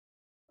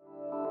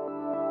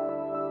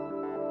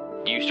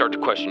you start to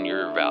question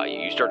your value.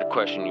 You start to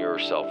question your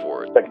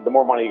self-worth. Like, the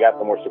more money you got,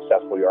 the more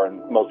successful you are,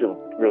 and most people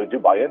really do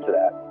buy into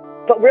that.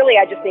 But really,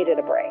 I just needed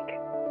a break.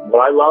 What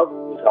I love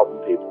is helping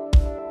people.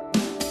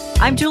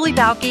 I'm Julie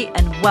Bauke,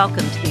 and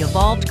welcome to The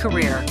Evolved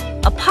Career,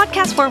 a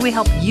podcast where we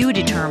help you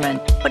determine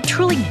what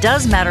truly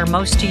does matter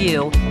most to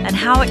you and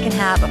how it can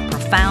have a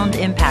profound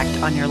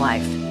impact on your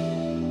life.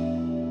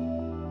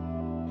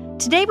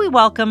 Today, we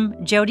welcome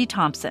Jody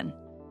Thompson.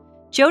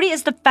 Jody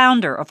is the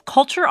founder of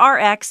Culture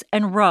RX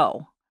and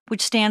ROW,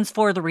 which stands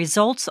for the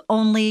Results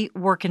Only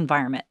Work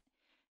Environment.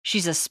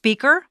 She's a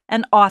speaker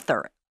and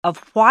author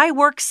of Why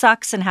Work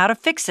Sucks and How to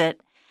Fix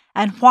It,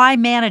 and Why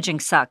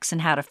Managing Sucks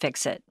and How to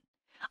Fix It.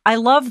 I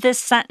love this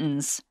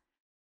sentence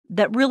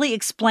that really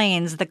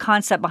explains the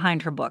concept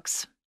behind her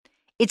books.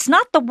 It's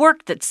not the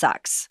work that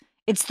sucks.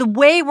 It's the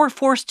way we're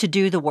forced to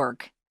do the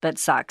work that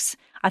sucks.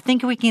 I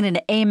think we can get an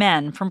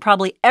amen from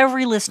probably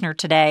every listener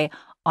today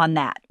on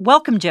that.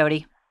 Welcome,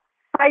 Jody.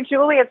 Hi,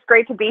 Julie. It's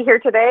great to be here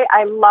today.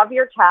 I love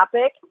your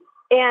topic.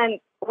 And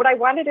what I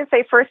wanted to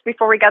say first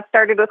before we got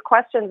started with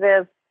questions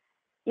is,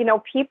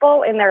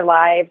 people in their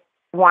lives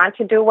want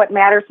to do what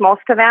matters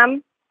most to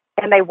them,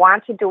 and they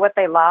want to do what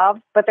they love,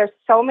 but there's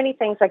so many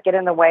things that get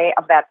in the way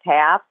of that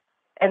path.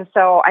 And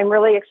so I'm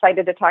really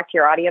excited to talk to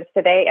your audience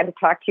today and to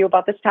talk to you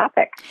about this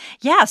topic.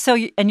 Yeah,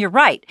 and you're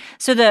right.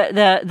 So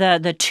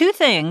the two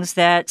things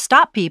that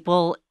stop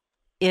people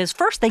is,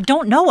 first, they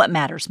don't know what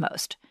matters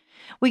most.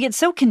 We get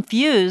so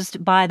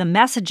confused by the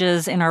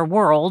messages in our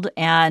world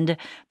and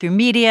through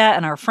media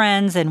and our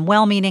friends and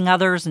well-meaning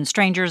others and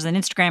strangers and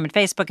Instagram and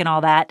Facebook and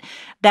all that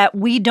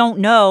we don't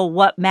know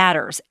what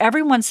matters.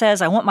 Everyone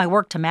says, I want my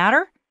work to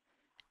matter.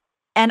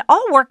 And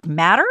all work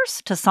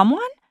matters to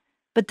someone,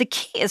 but the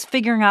key is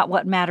figuring out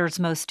what matters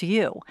most to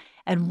you.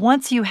 And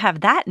once you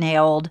have that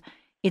nailed,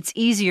 it's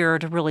easier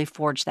to really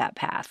forge that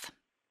path.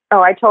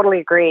 Oh, I totally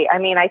agree. I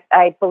mean,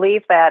 I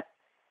believe that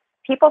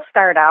people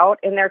start out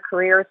in their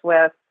careers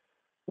with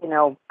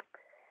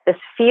this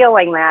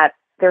feeling that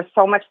there's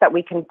so much that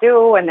we can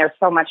do and there's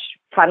so much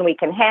fun we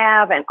can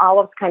have and all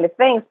those kind of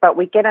things. But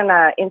we get in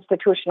an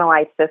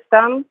institutionalized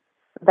system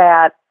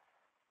that,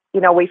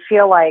 we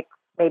feel like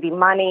maybe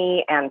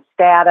money and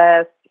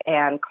status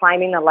and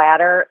climbing the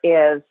ladder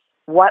is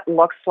what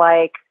looks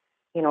like,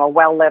 a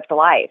well-lived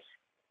life.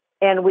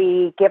 And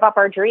we give up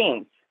our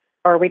dreams,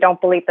 or we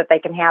don't believe that they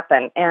can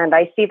happen. And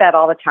I see that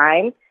all the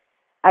time.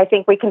 I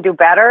think we can do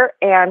better,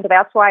 and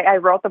that's why I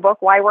wrote the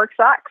book, Why Work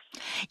Sucks.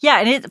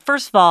 Yeah, and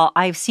first of all,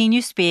 I've seen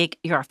you speak.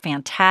 You're a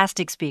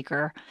fantastic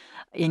speaker,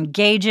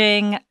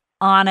 engaging,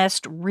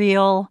 honest,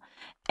 real,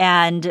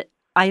 and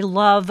I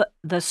love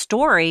the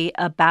story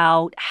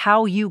about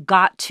how you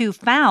got to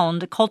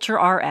found Culture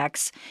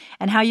RX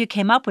and how you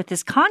came up with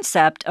this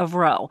concept of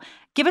ROW.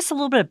 Give us a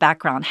little bit of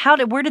background.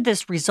 Where did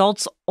this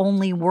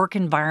results-only work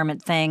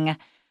environment thing,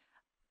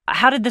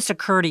 how did this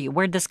occur to you?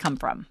 Where did this come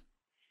from?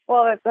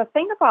 Well, the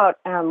thing about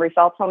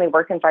results-only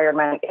work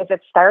environment is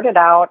it started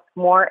out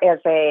more as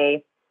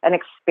an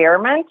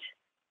experiment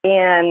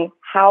in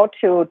how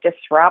to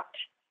disrupt,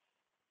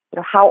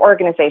 how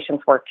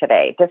organizations work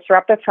today,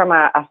 disrupt it from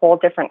a whole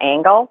different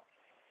angle.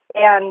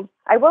 And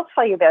I will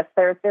tell you this: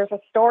 there's a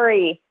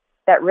story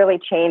that really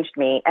changed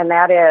me, and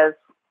that is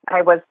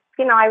I was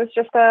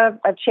just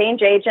a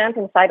change agent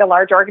inside a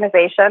large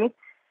organization,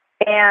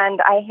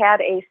 and I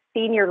had a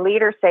senior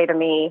leader say to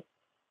me,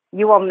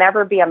 "You will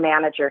never be a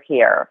manager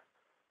here."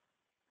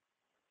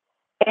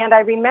 And I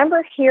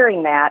remember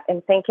hearing that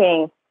and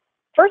thinking,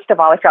 first of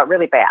all, I felt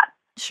really bad.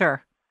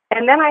 Sure.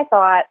 And then I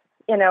thought,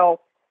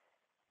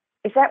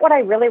 is that what I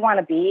really want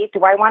to be?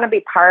 Do I want to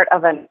be part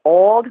of an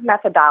old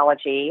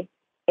methodology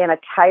in a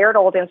tired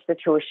old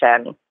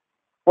institution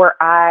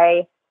where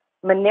I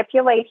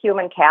manipulate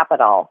human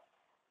capital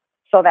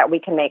so that we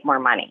can make more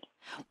money?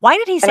 Why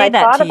did he say that to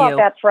you? I thought about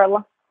that for a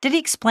long time. Did he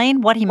explain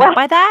what he meant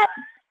by that?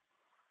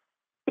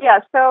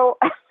 Yeah, so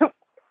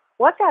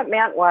what that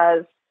meant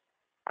was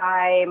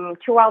I'm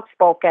too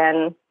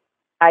outspoken.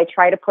 I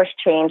try to push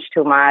change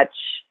too much.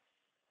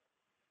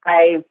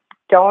 I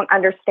don't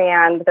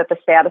understand that the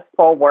status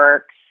quo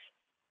works.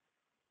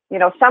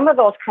 Some of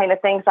those kind of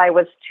things I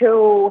was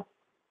too,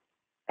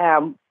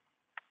 I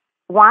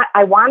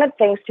wanted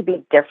things to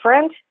be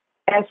different.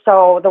 And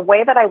so the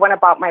way that I went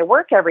about my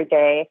work every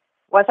day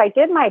was I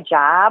did my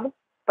job,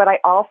 but I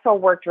also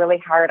worked really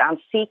hard on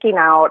seeking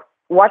out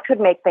what could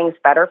make things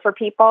better for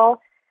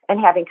people and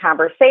having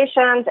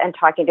conversations and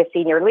talking to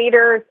senior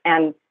leaders.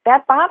 And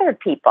that bothered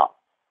people.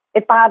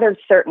 It bothered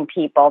certain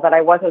people that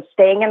I wasn't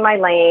staying in my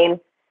lane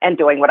and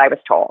doing what I was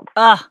told.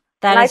 I've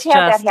had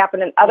that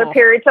happen in other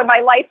periods of my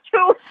life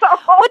too. So,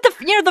 but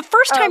the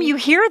first time you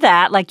hear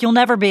that, like, you'll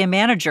never be a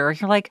manager,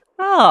 you're like,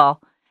 oh.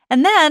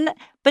 And then,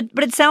 but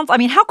it sounds,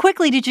 how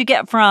quickly did you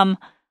get from,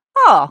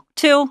 oh,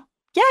 to,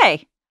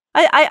 yay.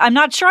 I'm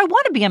not sure I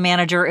want to be a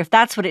manager if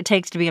that's what it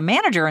takes to be a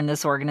manager in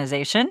this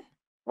organization.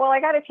 Well,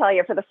 I got to tell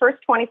you, for the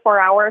first 24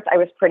 hours, I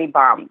was pretty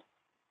bummed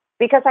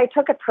because I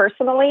took it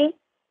personally.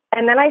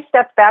 And then I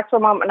stepped back for a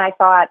moment and I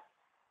thought,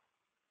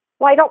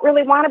 well, I don't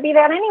really want to be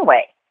that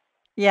anyway.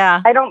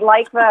 Yeah. I don't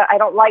like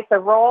the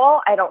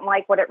role. I don't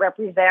like what it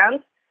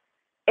represents.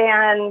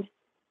 And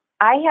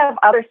I have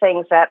other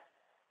things that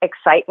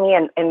excite me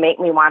and make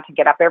me want to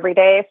get up every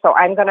day. So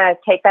I'm going to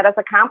take that as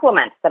a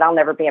compliment that I'll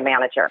never be a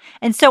manager.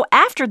 And so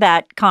after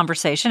that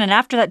conversation and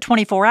after that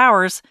 24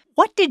 hours,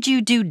 what did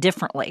you do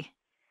differently?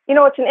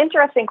 It's an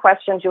interesting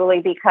question,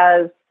 Julie,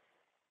 because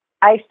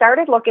I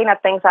started looking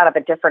at things out of a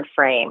different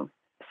frame.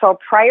 So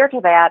prior to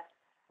that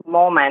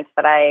moment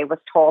that I was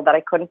told that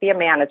I couldn't be a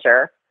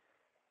manager,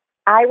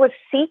 I was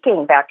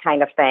seeking that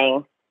kind of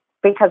thing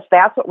because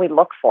that's what we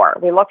look for.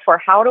 We look for,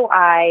 how do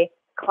I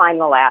climb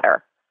the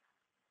ladder?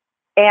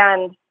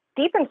 And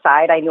deep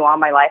inside, I knew all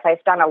my life,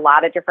 I've done a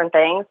lot of different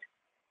things.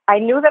 I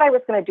knew that I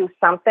was going to do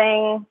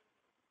something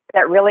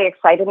that really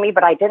excited me,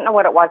 but I didn't know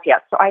what it was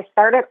yet. So I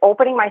started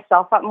opening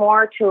myself up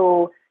more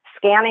to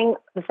scanning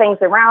the things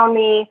around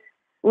me,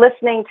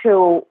 listening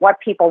to what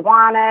people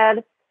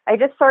wanted. I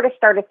just sort of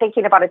started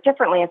thinking about it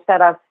differently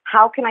instead of,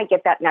 how can I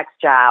get that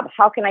next job?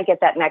 How can I get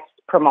that next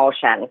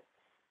promotion?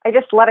 I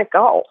just let it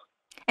go.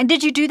 And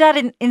did you do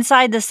that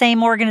inside the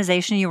same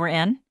organization you were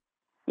in?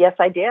 Yes,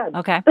 I did.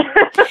 Okay.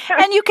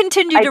 And you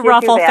continued to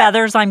ruffle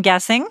feathers, I'm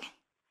guessing.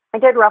 I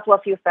did ruffle a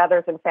few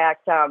feathers. In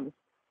fact,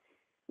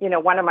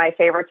 one of my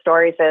favorite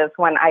stories is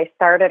when I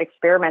started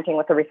experimenting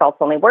with the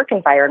results-only work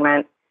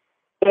environment,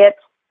 it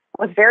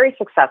was very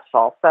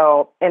successful.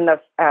 So in the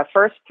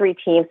first 3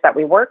 teams that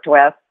we worked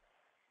with,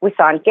 we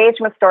saw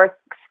engagement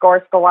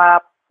scores go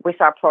up. We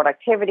saw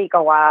productivity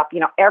go up.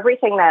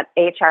 Everything that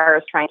HR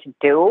is trying to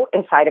do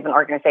inside of an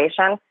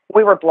organization,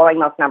 we were blowing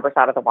those numbers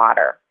out of the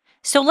water.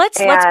 So let's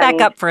back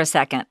up for a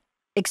second.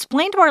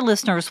 Explain to our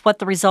listeners what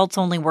the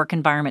results-only work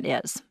environment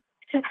is.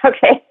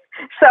 Okay.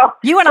 So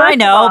you and I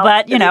know,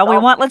 but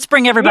let's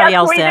bring everybody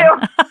else in. Yes,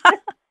 we do.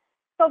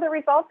 So the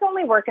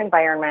results-only work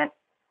environment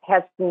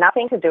has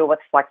nothing to do with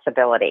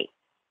flexibility.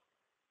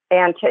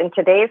 And in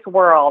today's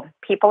world,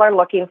 people are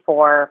looking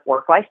for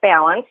work-life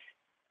balance,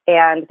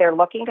 and they're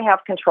looking to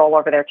have control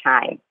over their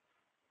time.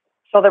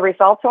 So the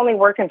results-only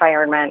work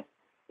environment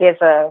is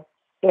a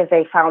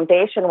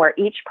foundation where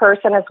each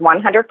person is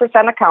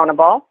 100%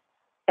 accountable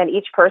and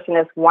each person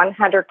is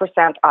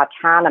 100%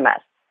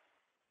 autonomous.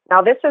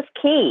 Now, this is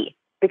key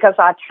because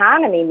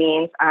autonomy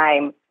means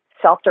I'm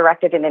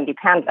self-directed and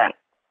independent.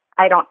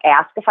 I don't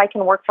ask if I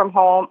can work from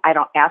home. I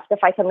don't ask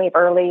if I can leave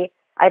early.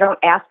 I don't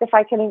ask if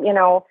I can,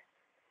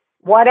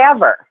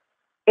 whatever.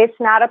 It's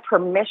not a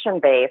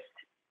permission-based,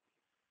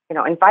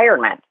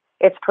 environment.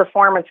 It's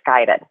performance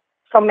guided.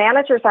 So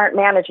managers aren't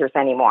managers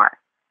anymore.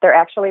 They're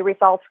actually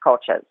results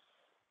coaches.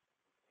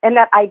 And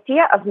that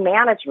idea of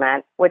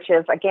management, which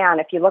is, again,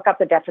 if you look up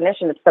the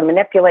definition, it's the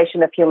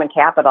manipulation of human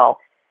capital.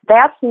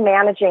 That's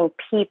managing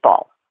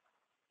people.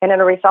 And in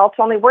a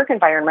results-only work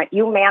environment,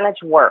 you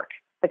manage work.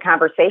 The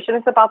conversation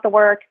is about the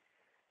work,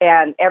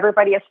 and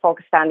everybody is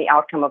focused on the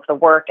outcome of the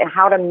work and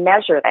how to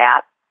measure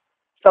that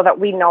so that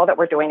we know that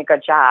we're doing a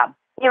good job.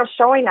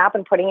 Showing up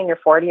and putting in your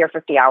 40 or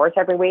 50 hours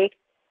every week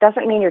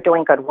doesn't mean you're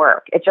doing good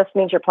work. It just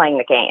means you're playing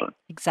the game.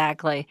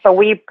 Exactly. So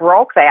we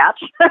broke that.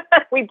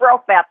 We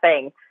broke that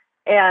thing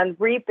and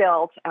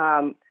rebuilt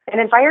an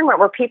environment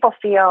where people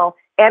feel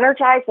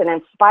energized and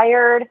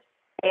inspired,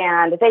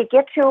 and they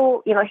get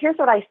to, here's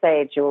what I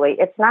say, Julie,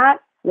 it's not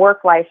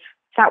work-life.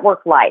 It's not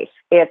work-life.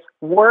 It's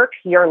work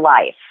your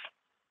life.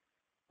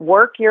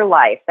 Work your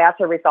life. That's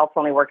a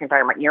results-only work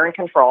environment. You're in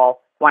control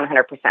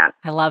 100%.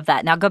 I love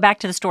that. Now go back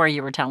to the story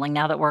you were telling.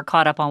 Now that we're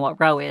caught up on what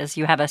Row is,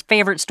 you have a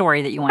favorite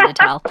story that you want to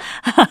tell.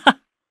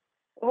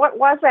 What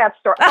was that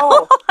story?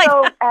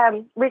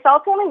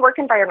 Results-only work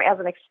environment as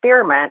an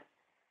experiment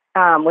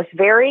was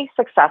very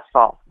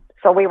successful.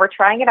 So we were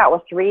trying it out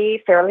with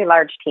 3 fairly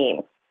large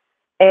teams.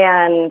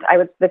 And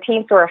the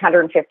teams were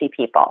 150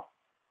 people.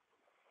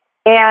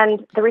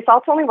 And the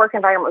results-only work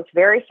environment was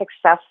very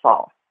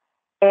successful.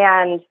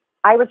 And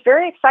I was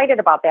very excited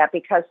about that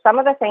because some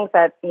of the things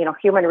that,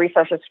 human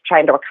resources are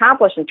trying to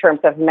accomplish in terms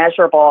of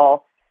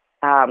measurable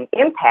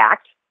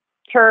impact,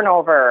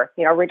 turnover,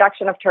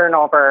 reduction of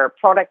turnover,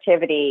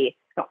 productivity,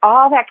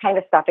 all that kind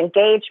of stuff,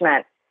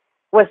 engagement,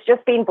 was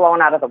just being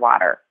blown out of the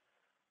water.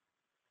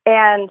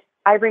 And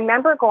I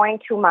remember going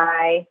to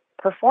my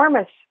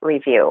performance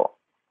review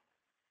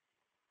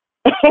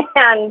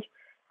and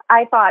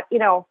I thought,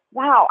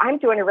 wow, I'm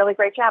doing a really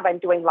great job. I'm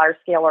doing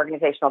large-scale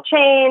organizational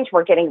change.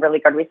 We're getting really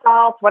good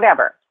results,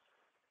 whatever.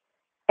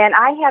 And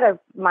I had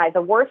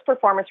the worst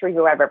performance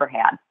review I've ever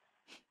had.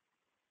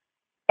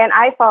 And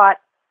I thought,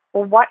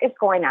 well, what is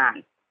going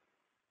on?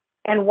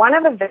 And one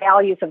of the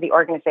values of the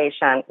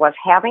organization was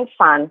having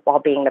fun while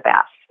being the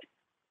best.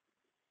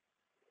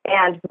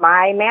 And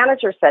my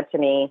manager said to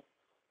me,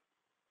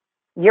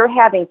 you're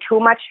having too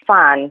much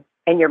fun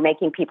and you're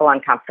making people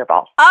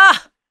uncomfortable.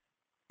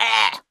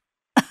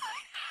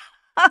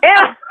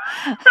 Yeah.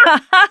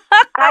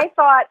 I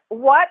thought,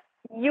 what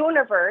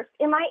universe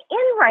am I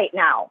in right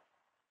now?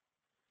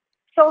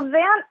 So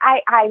then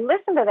I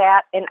listened to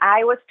that, and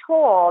I was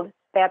told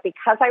that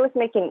because I was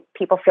making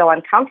people feel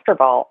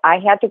uncomfortable, I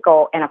had to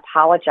go and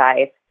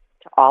apologize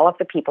to all of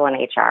the people in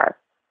HR.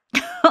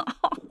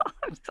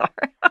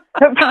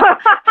 I'm sorry.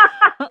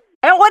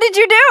 And what did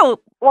you do?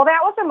 Well, that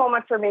was a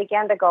moment for me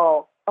again to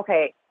go,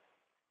 okay,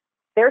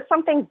 there's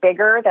something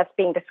bigger that's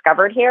being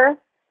discovered here.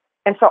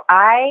 And so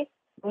I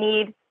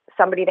need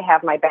somebody to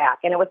have my back.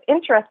 And it was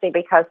interesting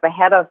because the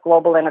head of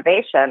global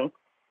innovation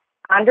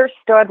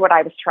understood what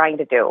I was trying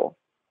to do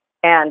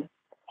and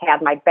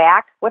had my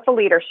back with the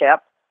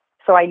leadership.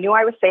 So I knew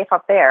I was safe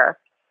up there.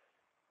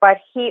 But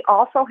he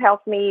also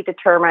helped me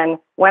determine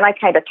when I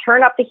kind of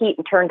turn up the heat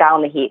and turn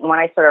down the heat. And when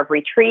I sort of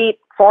retreat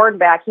forward and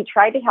back, he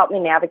tried to help me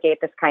navigate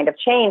this kind of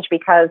change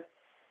because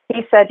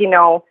he said, you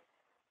know,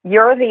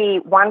 you're the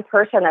one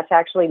person that's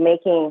actually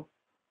making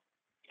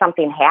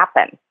something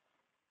happen.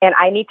 And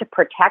I need to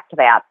protect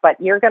that. But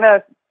you're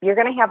gonna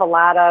have a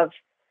lot of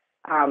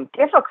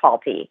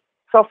difficulty.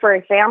 So, for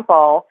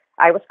example,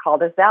 I was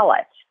called a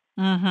zealot.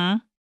 Mm-hmm.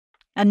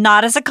 And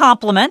not as a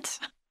compliment.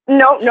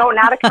 No,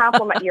 not a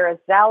compliment. You're a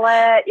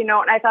zealot, you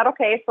know. And I thought,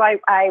 okay, so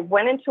I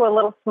went into a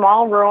little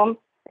small room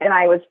and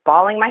I was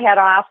bawling my head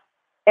off.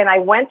 And I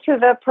went to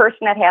the person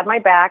that had my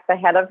back, the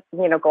head of,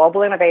 you know,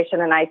 global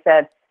innovation. And I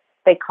said,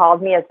 they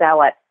called me a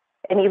zealot.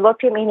 And he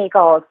looked at me and he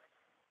goes,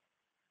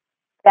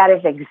 that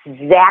is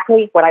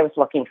exactly what I was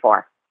looking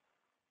for.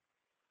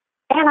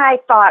 And I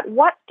thought,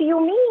 what do you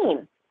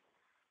mean?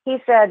 He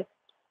said,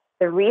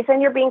 the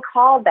reason you're being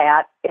called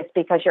that is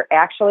because you're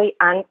actually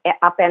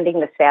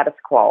upending the status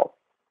quo.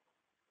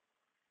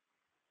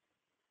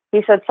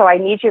 He said, so I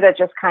need you to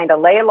just kind of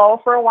lay low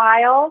for a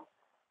while.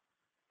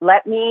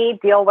 Let me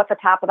deal with the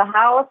top of the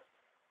house.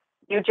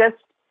 You just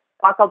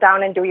buckle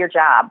down and do your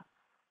job.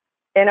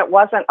 And it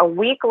wasn't a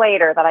week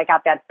later that I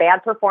got that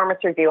bad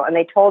performance review. And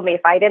they told me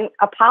if I didn't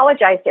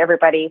apologize to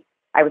everybody,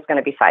 I was going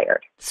to be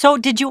fired. So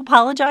did you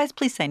apologize?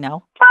 Please say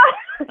no.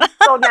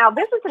 So now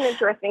this is an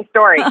interesting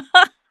story.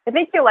 I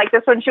think you'll like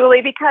this one,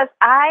 Julie, because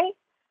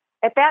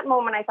at that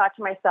moment, I thought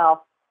to myself,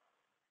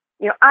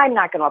 you know, I'm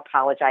not going to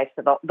apologize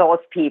to those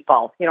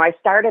people. You know, I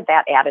started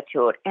that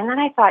attitude. And then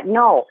I thought,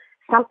 no,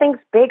 something's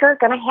bigger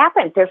going to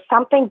happen. There's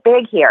something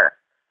big here.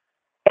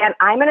 And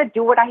I'm going to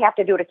do what I have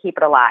to do to keep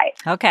it alive.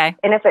 Okay.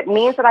 And if it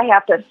means that I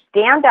have to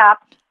stand up.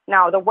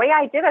 Now, the way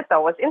I did it,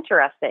 though, was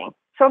interesting.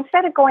 So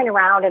instead of going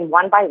around and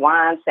one by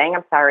one saying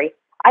I'm sorry,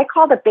 I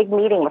called a big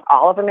meeting with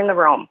all of them in the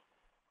room.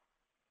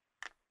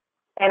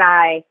 And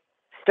I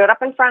stood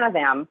up in front of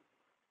them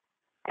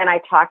and I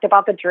talked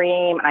about the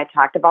dream and I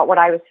talked about what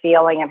I was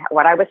feeling and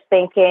what I was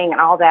thinking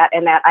and all that,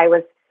 and that I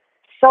was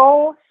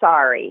so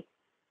sorry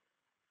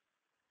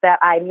that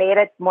I made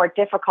it more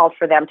difficult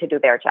for them to do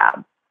their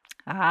job.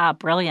 Ah,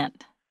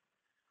 brilliant.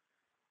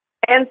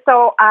 And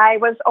so I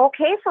was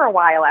okay for a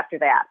while after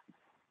that.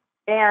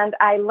 And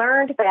I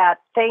learned that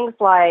things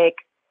like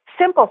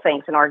simple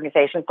things in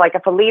organizations, like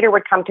if a leader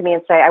would come to me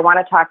and say, I want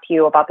to talk to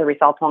you about the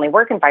results-only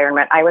work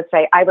environment, I would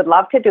say, I would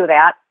love to do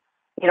that,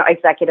 you know,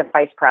 executive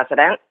vice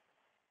president,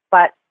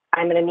 but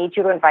I'm going to need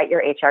you to invite your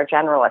HR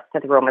generalist to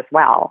the room as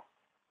well.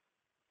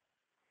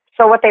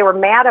 So what they were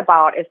mad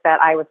about is that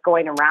I was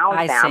going around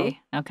them. I see.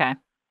 Okay.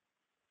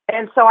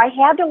 And so I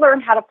had to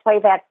learn how to play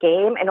that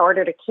game in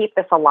order to keep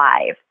this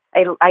alive.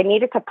 I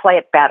needed to play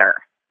it better.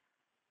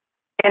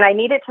 And I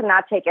needed to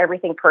not take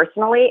everything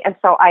personally. And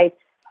so I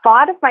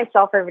thought of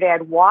myself every day.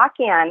 I'd walk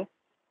in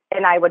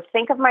and I would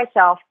think of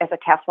myself as a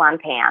Teflon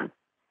pan.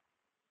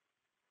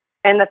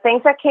 And the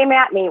things that came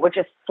at me would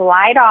just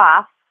slide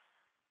off.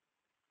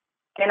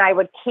 And I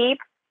would keep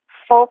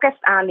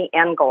focused on the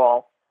end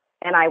goal.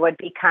 And I would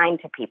be kind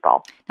to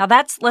people. Now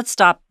let's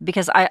stop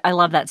because I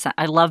love that.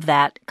 I love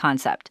that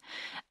concept.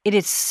 It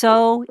is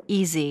so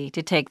easy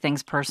to take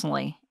things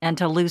personally and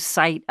to lose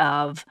sight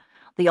of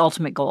the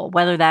ultimate goal,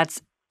 whether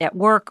that's at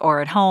work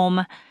or at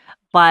home.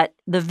 But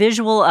the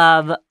visual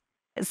of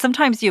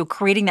sometimes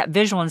creating that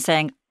visual and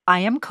saying, I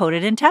am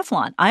coated in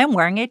Teflon. I am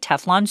wearing a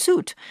Teflon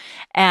suit.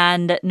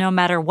 And no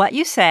matter what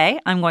you say,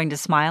 I'm going to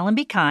smile and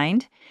be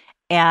kind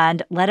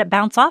and let it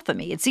bounce off of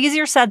me. It's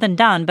easier said than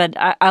done, but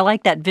I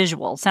like that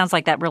visual. Sounds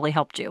like that really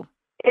helped you.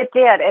 It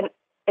did. And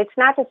it's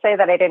not to say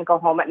that I didn't go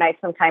home at night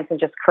sometimes and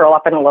just curl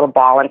up in a little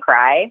ball and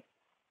cry,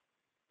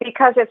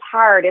 because it's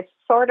hard. It's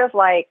sort of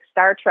like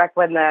Star Trek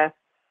when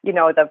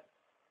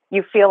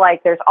you feel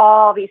like there's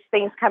all these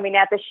things coming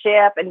at the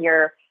ship and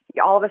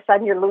all of a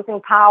sudden you're losing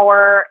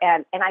power.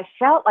 And I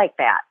felt like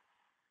that.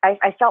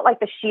 I felt like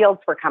the shields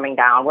were coming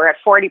down. We're at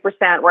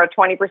 40%, we're at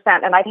 20%,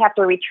 and I'd have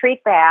to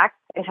retreat back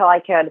until I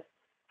could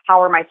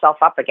power myself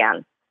up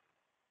again.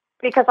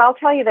 Because I'll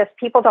tell you this,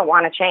 people don't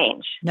want to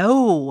change.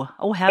 No.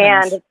 Oh,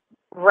 heavens. And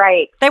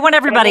right. They want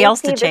everybody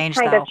else to change,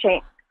 though.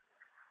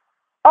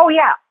 Oh,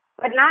 yeah,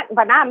 but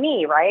not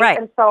me, right? Right.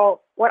 And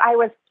so what I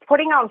was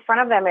putting out in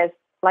front of them is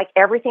like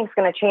everything's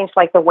going to change,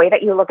 like the way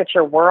that you look at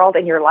your world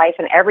and your life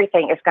and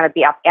everything is going to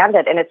be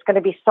upended, and it's going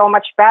to be so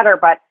much better.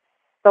 But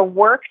the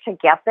work to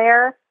get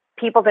there,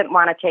 people didn't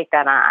want to take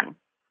that on.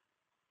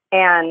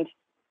 And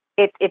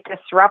it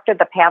disrupted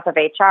the path of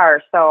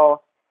HR.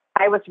 So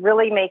I was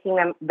really making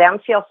them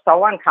feel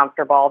so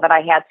uncomfortable that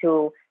I had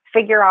to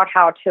figure out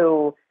how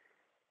to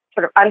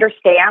sort of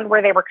understand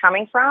where they were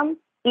coming from,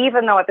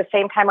 even though at the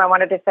same time I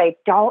wanted to say,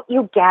 don't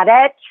you get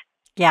it?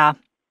 Yeah.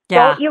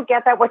 Yeah. Don't you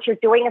get that what you're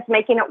doing is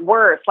making it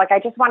worse? Like, I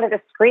just wanted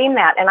to scream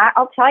that. And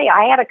I'll tell you,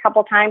 I had a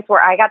couple times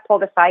where I got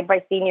pulled aside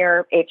by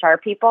senior HR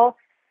people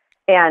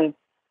and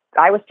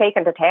I was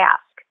taken to task.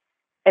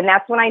 And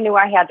that's when I knew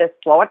I had to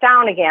slow it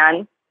down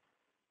again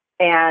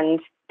and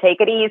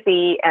take it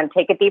easy and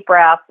take a deep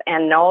breath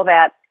and know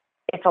that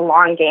it's a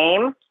long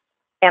game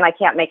and I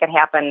can't make it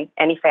happen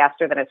any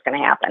faster than it's going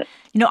to happen.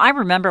 I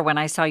remember when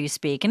I saw you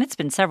speak, and it's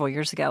been several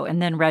years ago, and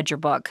then read your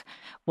book,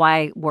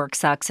 Why Work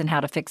Sucks and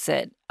How to Fix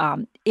It.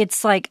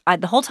 It's like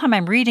the whole time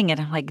I'm reading it,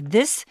 I'm like,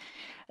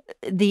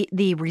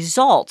 the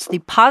results, the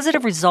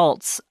positive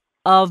results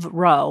of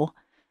Roe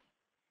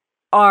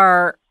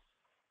are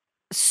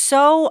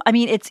so,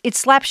 it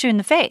slaps you in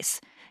the face.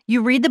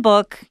 You read the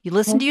book, you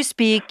listen to you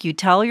speak, you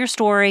tell your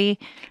story.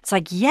 It's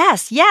like,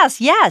 yes,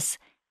 yes, yes.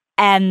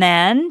 And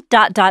then ...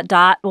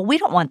 Well, we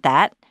don't want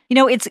that.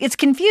 It's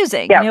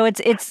confusing. Yeah.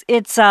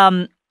 It's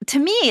to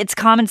me, it's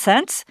common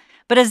sense.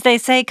 But as they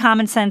say,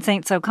 common sense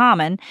ain't so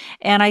common.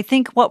 And I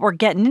think what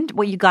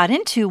you got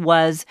into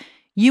was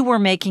you were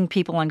making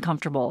people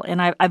uncomfortable.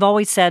 And I've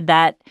always said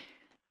that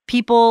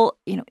people,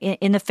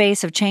 in the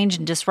face of change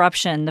and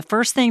disruption, the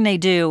first thing they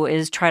do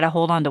is try to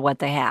hold on to what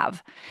they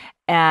have.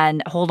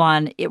 And hold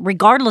on,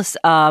 regardless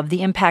of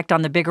the impact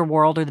on the bigger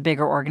world or the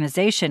bigger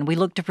organization, we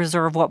look to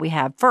preserve what we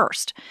have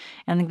first.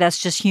 And I think that's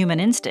just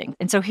human instinct.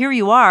 And so here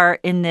you are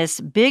in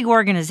this big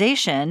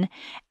organization,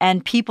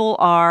 and people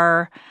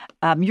are,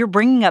 you're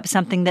bringing up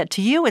something that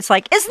to you, it's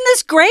like, isn't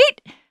this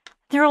great?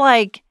 They're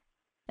like,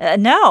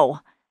 no.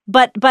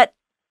 But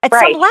at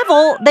some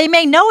level, they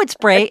may know it's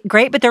great,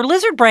 but their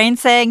lizard brain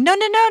saying, no,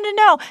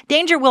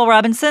 danger, Will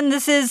Robinson.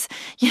 This is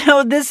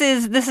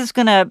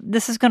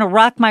gonna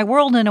rock my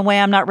world in a way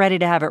I'm not ready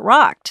to have it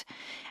rocked.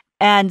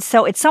 And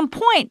so, at some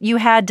point, you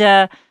had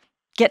to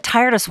get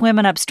tired of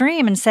swimming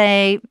upstream and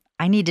say,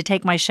 I need to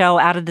take my show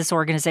out of this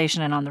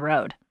organization and on the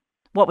road.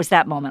 What was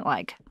that moment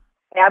like?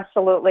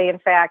 Absolutely. In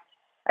fact,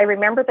 I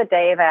remember the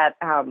day that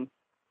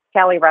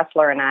Callie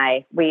Ressler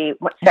and we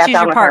sat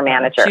down with our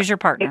manager. She's your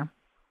partner.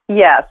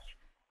 Yes.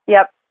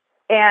 Yep.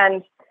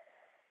 And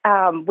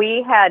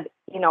we had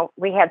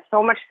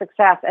so much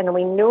success, and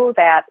we knew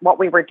that what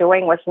we were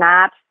doing was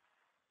not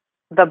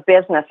the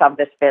business of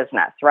this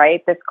business,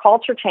 right? This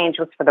culture change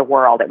was for the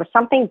world. It was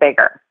something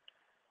bigger.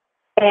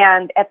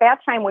 And at that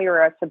time, we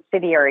were a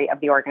subsidiary of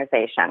the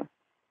organization.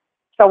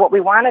 So what we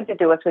wanted to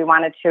do is we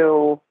wanted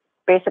to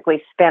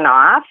basically spin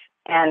off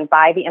and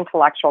buy the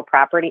intellectual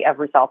property of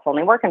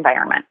results-only work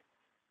environment.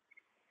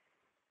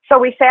 So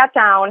we sat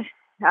down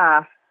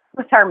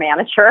with our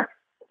manager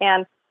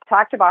and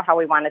talked about how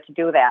we wanted to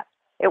do that.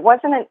 It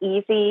wasn't an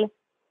easy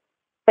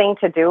thing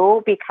to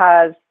do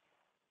because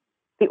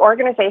the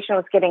organization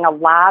was getting a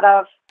lot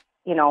of,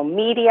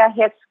 media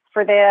hits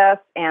for this,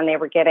 and they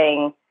were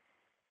getting,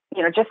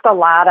 just a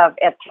lot of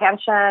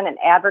attention and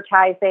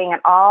advertising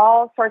and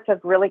all sorts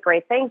of really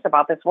great things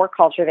about this work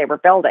culture they were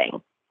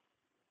building.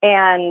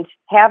 And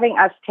having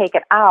us take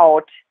it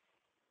out,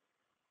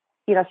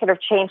 sort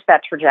of changed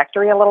that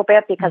trajectory a little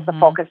bit because the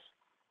focus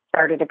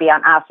started to be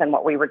on us and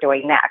what we were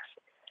doing next.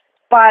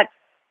 But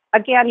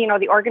again,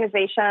 the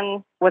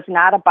organization was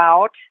not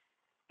about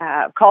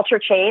culture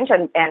change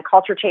and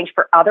culture change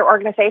for other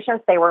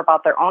organizations. They were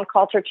about their own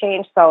culture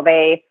change. So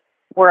they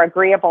were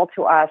agreeable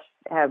to us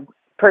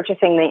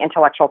purchasing the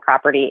intellectual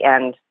property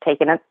and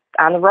taking it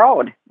on the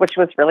road, which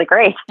was really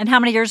great. And how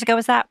many years ago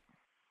was that?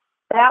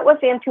 That was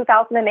in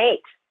 2008.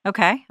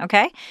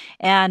 Okay.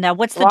 And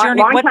what's the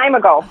journey? Long time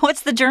ago.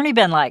 What's the journey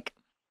been like?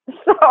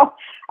 So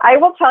I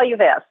will tell you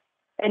this,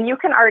 and you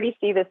can already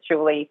see this,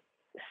 Julie.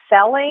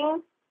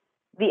 Selling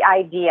the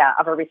idea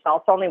of a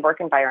results-only work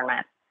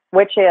environment,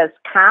 which is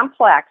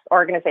complex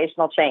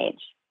organizational change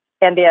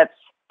and it's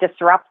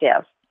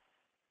disruptive,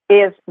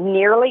 is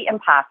nearly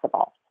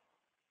impossible.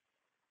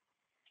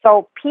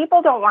 So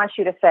people don't want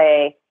you to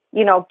say,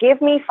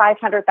 give me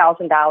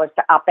 $500,000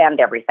 to upend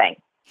everything.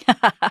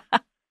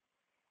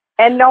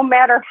 And no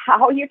matter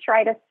how you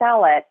try to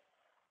sell it,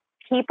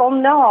 people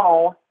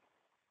know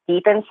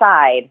deep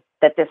inside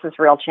that this is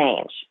real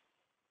change.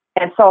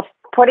 And so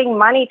putting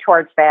money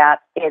towards that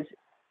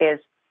is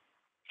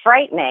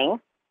frightening.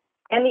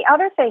 And the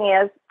other thing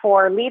is,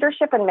 for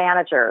leadership and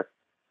managers,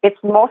 it's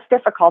most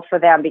difficult for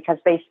them because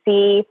they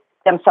see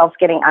themselves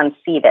getting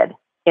unseated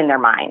in their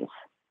minds.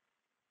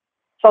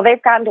 So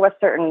they've gotten to a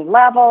certain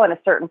level and a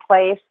certain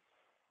place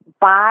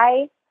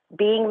by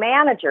being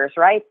managers,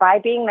 right? By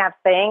being that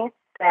thing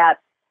that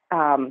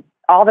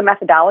all the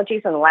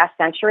methodologies in the last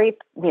century,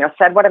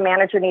 said what a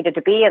manager needed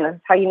to be, and this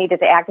is how you needed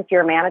to act if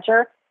you're a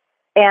manager.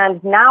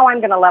 And now I'm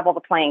going to level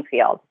the playing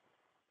field.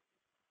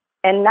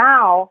 And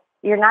now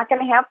you're not going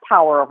to have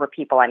power over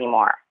people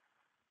anymore.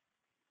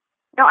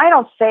 Now, I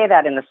don't say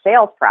that in the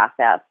sales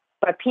process,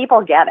 but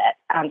people get it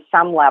on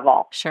some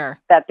level. Sure.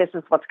 That this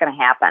is what's going to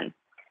happen.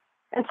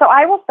 And so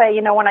I will say,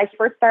 when I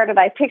first started,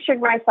 I pictured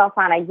myself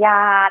on a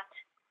yacht,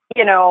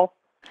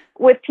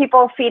 with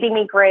people feeding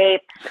me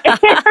grapes.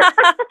 As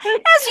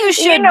you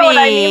should be. What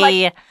I mean?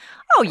 Like,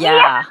 oh,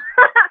 yeah.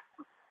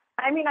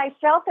 I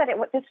felt that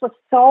this was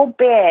so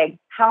big.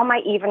 How am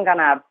I even going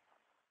to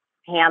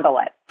handle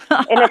it.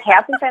 And it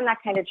hasn't been that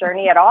kind of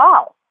journey at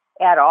all.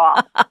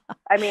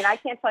 I mean, I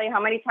can't tell you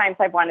how many times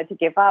I've wanted to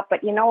give up,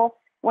 but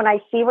when I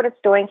see what it's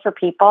doing for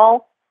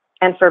people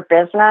and for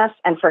business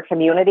and for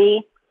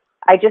community,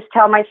 I just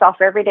tell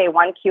myself every day,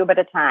 one cube at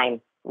a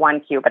time.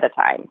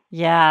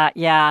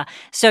 Yeah.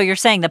 So you're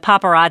saying the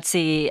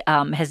paparazzi,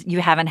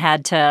 you haven't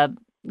had to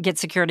get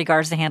security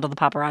guards to handle the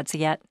paparazzi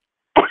yet?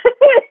 I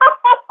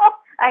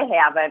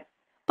haven't.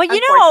 But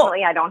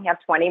unfortunately, I don't have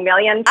 20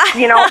 million,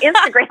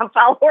 Instagram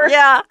followers.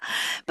 Yeah.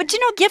 But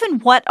given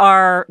what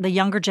the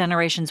younger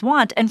generations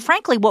want, and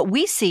frankly, what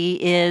we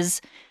see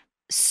is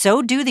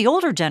so do the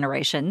older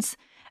generations.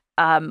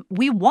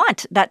 We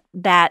want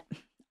that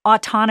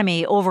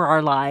autonomy over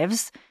our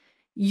lives.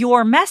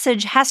 Your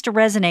message has to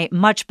resonate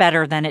much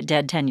better than it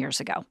did 10 years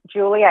ago.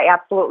 Julie, I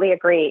absolutely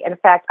agree. In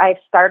fact, I've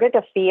started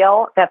to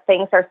feel that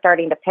things are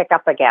starting to pick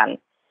up again.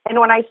 And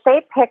when I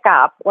say pick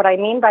up, what I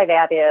mean by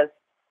that is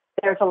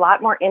there's a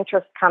lot more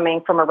interest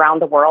coming from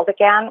around the world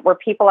again, where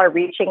people are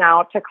reaching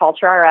out to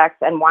Culture RX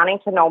and wanting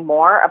to know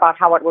more about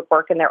how it would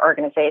work in their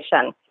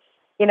organization.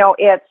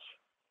 It's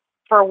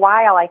for a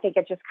while, I think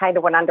it just kind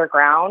of went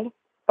underground,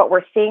 but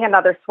we're seeing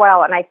another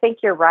swell. And I think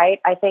you're right.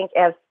 I think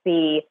as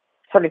the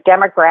sort of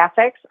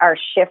demographics are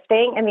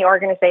shifting in the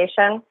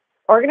organization,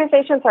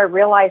 organizations are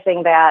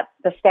realizing that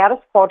the status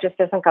quo just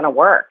isn't going to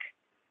work.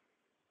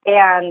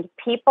 And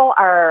people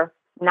are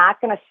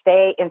not going to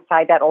stay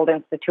inside that old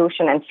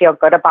institution and feel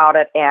good about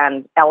it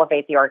and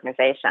elevate the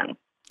organization.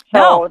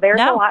 So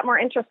there's a lot more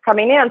interest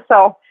coming in.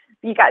 So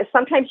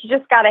sometimes you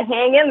just got to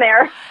hang in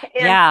there.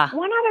 And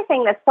one other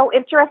thing that's so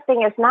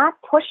interesting is not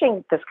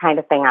pushing this kind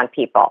of thing on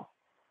people.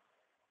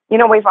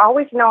 We've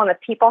always known that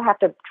people have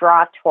to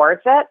draw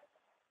towards it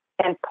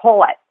and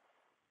pull it.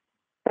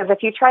 Because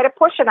if you try to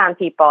push it on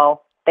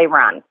people, they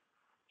run.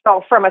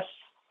 So from a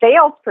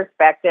sales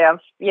perspective,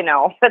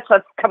 that's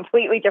a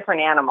completely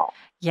different animal.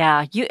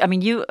 Yeah.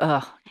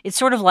 It's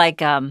sort of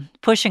like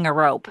pushing a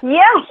rope.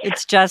 Yeah.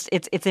 It's just,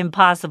 it's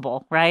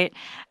impossible, right?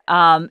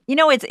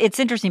 It's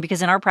interesting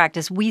because in our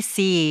practice, we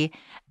see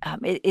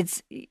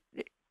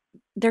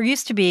there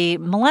used to be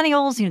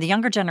millennials, the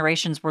younger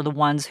generations were the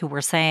ones who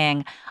were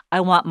saying,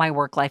 I want my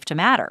work life to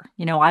matter.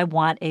 I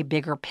want a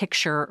bigger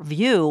picture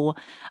view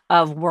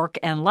of work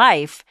and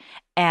life.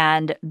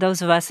 And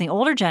those of us in the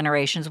older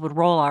generations would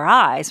roll our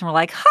eyes and we're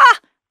like,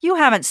 you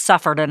haven't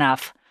suffered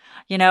enough.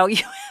 You got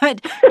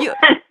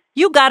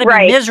to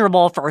be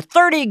miserable for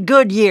 30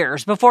 good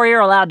years before you're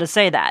allowed to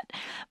say that.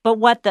 But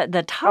what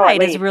the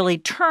tide has really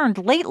turned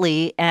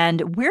lately,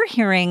 and we're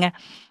hearing,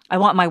 I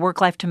want my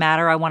work life to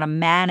matter. I want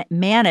to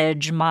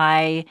manage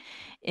my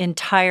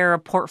entire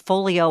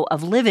portfolio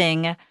of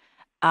living.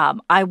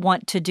 I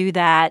want to do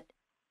that,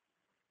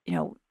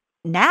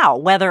 now,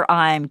 whether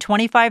I'm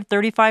 25,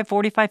 35,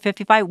 45,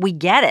 55, we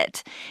get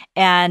it.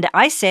 And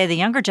I say the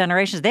younger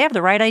generations, they have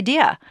the right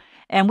idea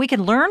and we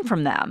can learn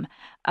from them.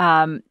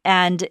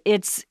 And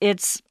it's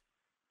a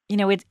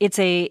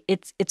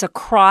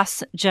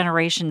cross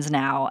generations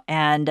now.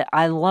 And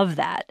I love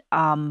that.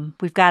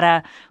 We've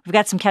got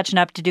some catching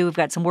up to do. We've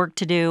got some work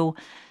to do,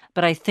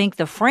 but I think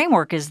the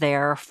framework is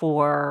there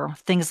for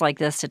things like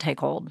this to take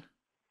hold.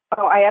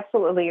 Oh, I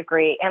absolutely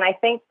agree. And I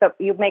think that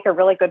you make a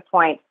really good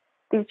point.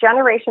 These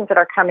generations that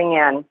are coming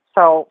in,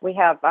 so we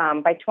have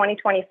by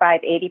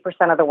 2025,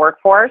 80% of the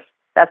workforce,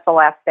 that's the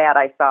last stat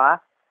I saw,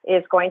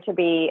 is going to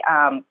be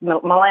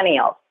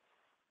millennials.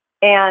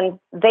 And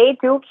they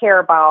do care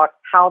about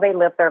how they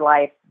live their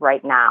life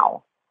right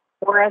now.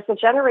 Whereas the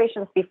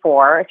generations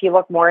before, if you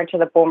look more into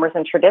the boomers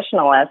and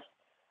traditionalists,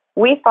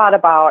 we thought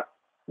about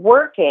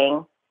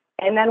working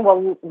and then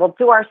we'll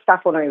do our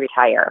stuff when we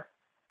retire.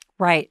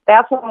 Right.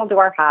 That's when we'll do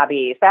our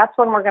hobbies. That's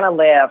when we're going to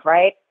live,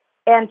 right?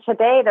 And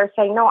today they're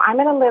saying, no, I'm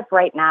going to live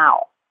right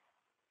now.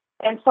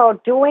 And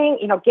so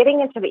getting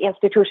into the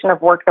institution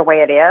of work the way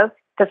it is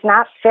does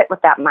not fit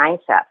with that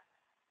mindset.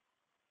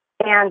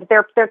 And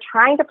they're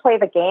trying to play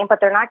the game, but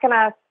they're not going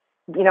to,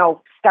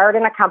 start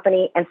in a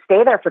company and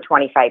stay there for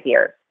 25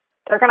 years.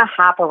 They're going to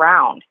hop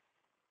around.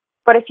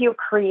 But if you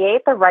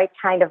create the right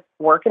kind of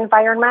work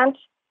environment,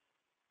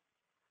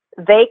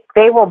 they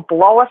will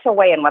blow us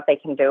away in what they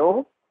can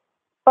do.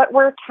 But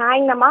we're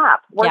tying them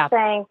up. We're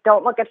saying,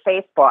 don't look at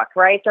Facebook,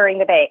 right, during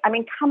the day. I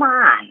mean, come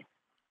on.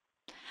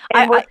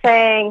 And we're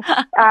saying,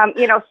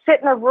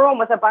 sit in a room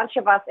with a bunch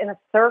of us in a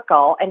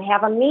circle and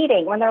have a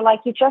meeting when they're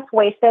like, you just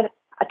wasted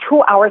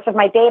 2 hours of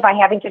my day by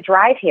having to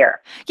drive here.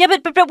 Yeah,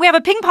 but we have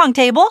a ping pong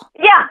table.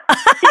 Yeah.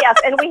 Yes,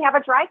 and we have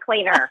a dry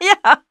cleaner.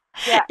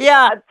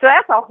 Yeah. So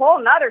that's a whole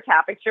nother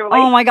topic, Julie.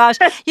 Oh, my gosh.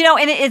 And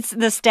it's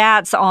the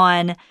stats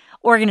on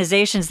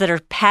organizations that are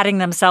patting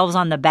themselves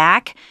on the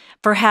back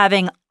for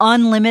having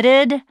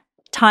unlimited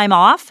time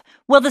off.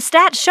 Well, the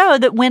stats show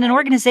that when an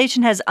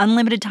organization has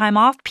unlimited time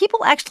off,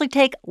 people actually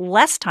take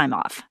less time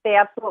off. They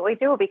absolutely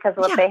do, because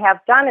what they have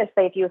done is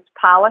they've used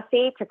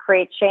policy to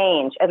create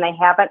change, and they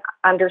haven't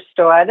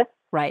understood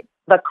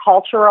the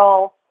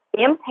cultural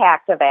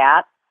impact of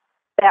that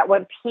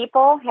when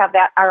people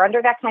are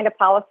under that kind of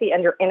policy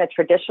and you're in a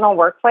traditional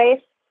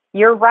workplace,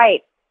 you're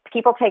right.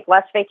 People take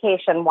less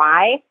vacation.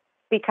 Why?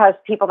 because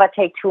people that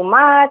take too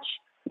much,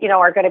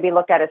 are going to be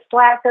looked at as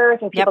slackers,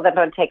 and people that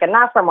don't take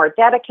enough are more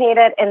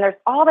dedicated. And there's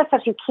all this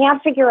stuff. You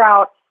can't figure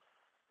out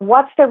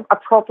what's the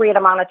appropriate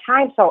amount of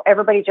time. So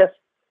everybody just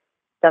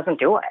doesn't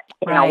do it.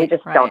 We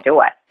just don't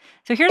do it.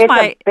 So it's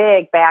a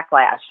big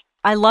backlash.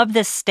 I love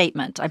this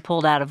statement I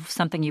pulled out of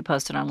something you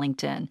posted on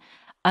LinkedIn.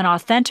 An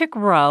authentic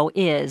row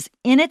is,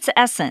 in its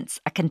essence,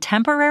 a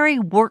contemporary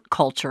work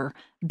culture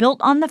built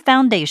on the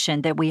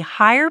foundation that we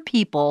hire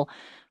people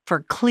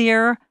for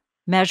clear,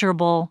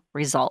 measurable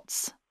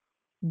results.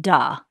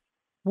 Duh.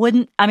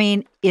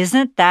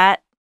 Isn't that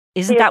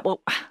what,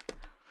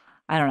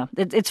 I don't know.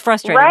 It's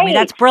frustrating. Right. I mean,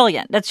 that's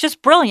brilliant. That's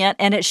just brilliant.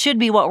 And it should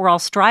be what we're all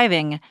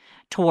striving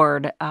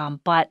toward,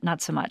 but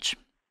not so much.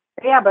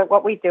 Yeah, but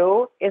what we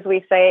do is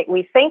we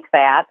think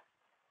that,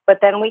 but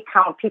then we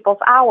count people's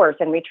hours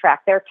and we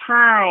track their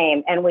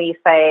time and we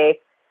say,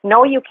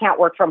 no, you can't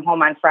work from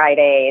home on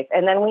Fridays.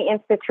 And then we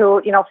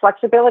institute,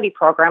 flexibility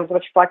programs,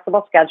 which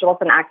flexible schedules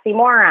an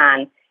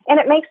oxymoron. And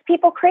it makes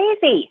people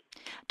crazy.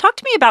 Talk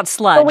to me about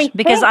sludge,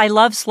 because I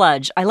love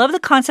sludge. I love the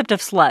concept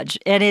of sludge.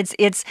 And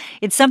it's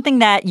something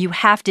that you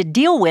have to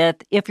deal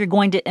with if you're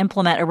going to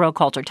implement a row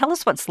culture. Tell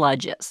us what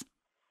sludge is.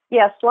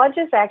 Yeah, sludge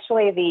is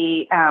actually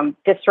the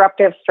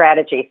disruptive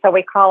strategy. So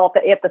we call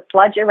it the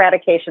sludge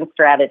eradication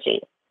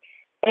strategy.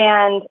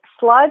 And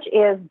sludge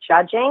is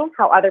judging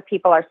how other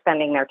people are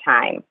spending their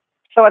time.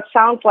 So it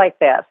sounds like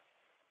this.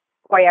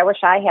 Boy, I wish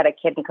I had a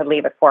kid and could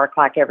leave at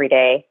 4:00 every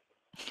day.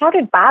 How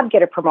did Bob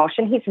get a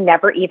promotion? He's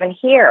never even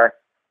here.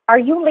 Are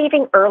you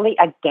leaving early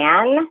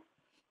again?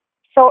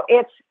 So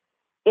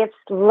it's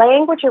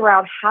language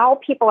around how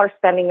people are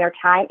spending their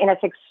time, and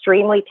it's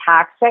extremely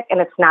toxic, and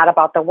it's not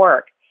about the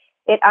work.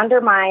 It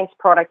undermines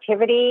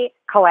productivity,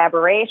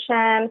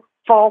 collaboration,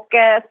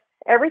 focus,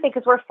 everything,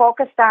 because we're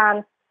focused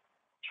on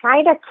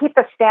trying to keep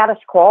the status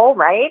quo,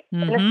 right?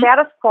 Mm-hmm. And the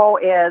status quo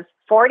is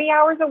 40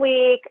 hours a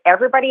week,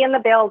 everybody in the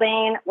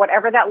building,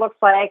 whatever that looks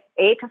like,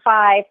 8 to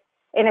 5.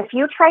 And if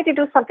you try to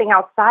do something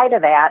outside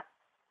of that,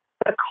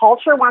 the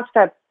culture wants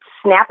to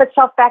snap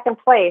itself back in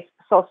place.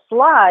 So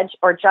sludge,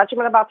 or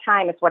judgment about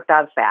time, is what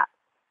does that.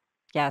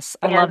 Yes,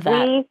 I love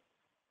that.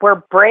 We're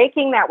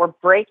breaking that. We're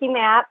breaking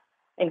that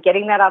and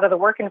getting that out of the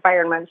work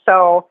environment.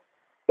 So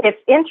it's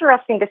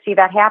interesting to see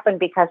that happen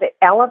because it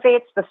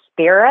elevates the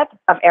spirit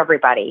of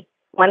everybody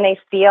when they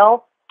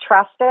feel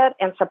trusted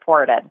and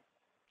supported.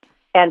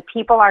 And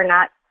people are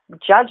not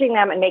judging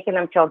them and making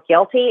them feel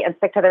guilty and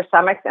sick to their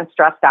stomachs and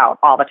stressed out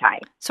all the time.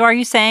 So are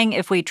you saying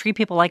if we treat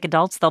people like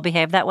adults, they'll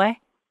behave that way?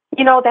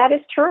 That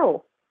is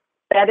true.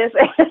 That is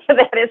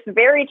that is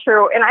very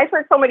true. And I've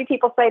heard so many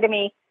people say to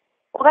me,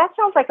 well, that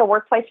sounds like a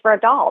workplace for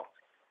adults.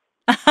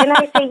 And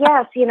I say,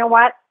 yes, you know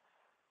what?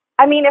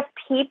 I mean, if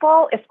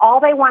all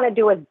they want to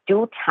do is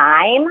do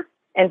time,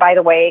 and by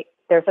the way,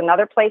 there's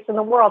another place in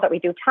the world that we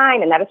do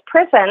time, and that is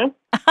prison.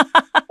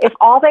 If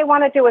all they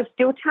want to do is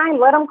do time,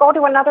 let them go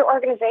to another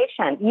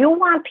organization. You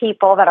want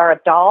people that are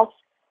adults,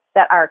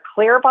 that are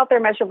clear about their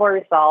measurable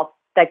results,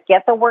 that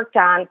get the work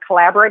done,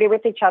 collaborating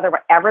with each other,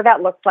 whatever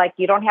that looks like.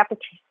 You don't have to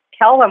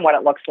tell them what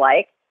it looks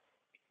like,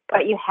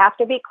 but you have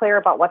to be clear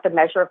about what the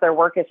measure of their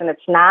work is, and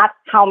it's not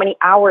how many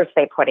hours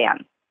they put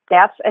in.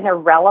 That's an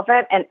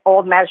irrelevant and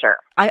old measure.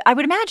 I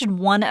would imagine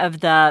one of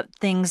the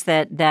things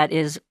that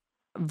is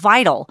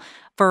vital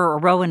for a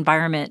row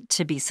environment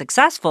to be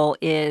successful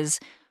is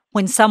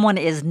when someone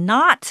is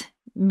not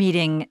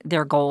meeting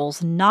their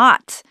goals,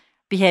 not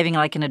behaving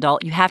like an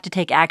adult, you have to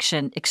take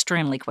action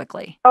extremely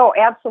quickly. Oh,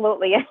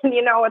 absolutely. And,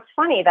 it's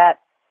funny that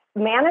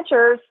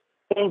managers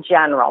in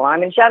general, I'm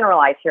going to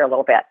generalize here a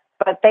little bit,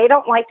 but they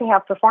don't like to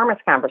have performance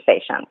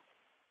conversations.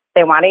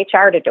 They want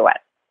HR to do it.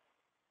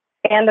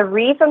 And the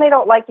reason they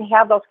don't like to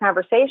have those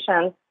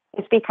conversations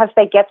is because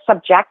they get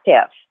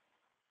subjective.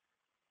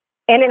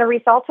 And in a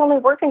results-only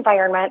work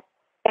environment,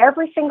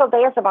 every single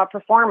day is about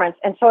performance.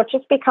 And so it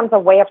just becomes a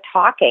way of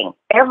talking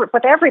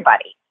with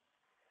everybody.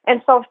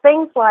 And so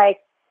things like,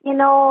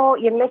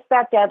 you missed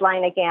that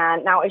deadline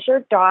again. Now, is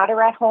your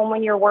daughter at home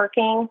when you're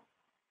working?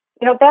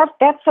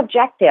 That's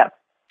subjective.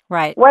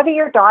 Right. Whether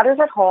your daughter's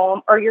at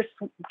home or you're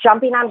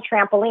jumping on a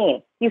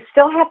trampoline, you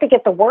still have to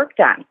get the work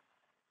done.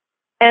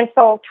 And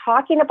so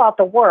talking about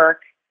the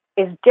work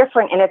is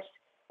different. And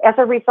as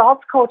a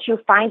results coach, you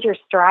find your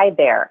stride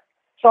there.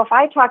 So if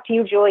I talk to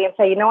you, Julie, and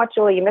say, you know what,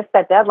 Julie, you missed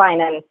that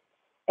deadline,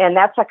 and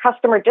that's a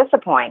customer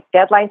disappoint.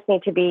 Deadlines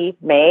need to be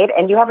made,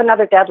 and you have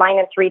another deadline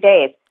in 3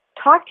 days.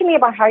 Talk to me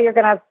about how you're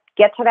going to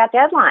get to that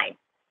deadline.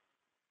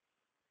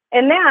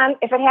 And then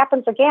if it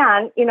happens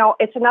again,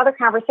 it's another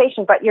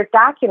conversation, but you're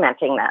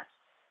documenting this.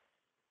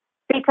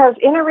 Because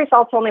in a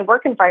results-only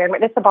work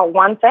environment, it's about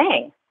one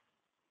thing.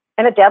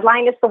 And a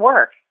deadline is the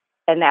work,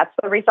 and that's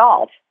the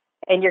result.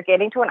 And you're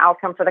getting to an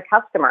outcome for the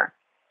customer.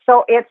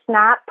 So it's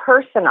not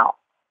personal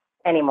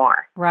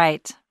anymore.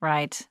 Right.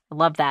 I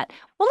love that.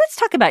 Well, let's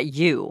talk about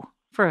you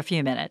for a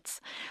few minutes.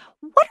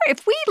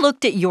 If we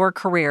looked at your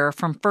career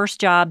from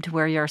first job to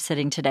where you're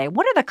sitting today,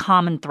 what are the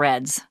common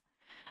threads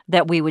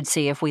that we would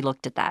see if we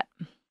looked at that?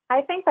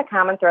 I think the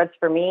common threads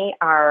for me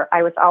are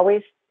I was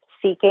always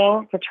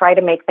seeking to try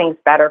to make things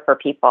better for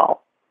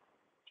people.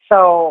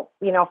 So,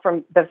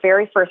 from the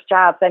very first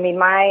jobs, I mean,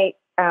 my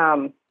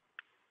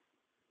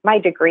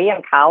degree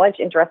in college,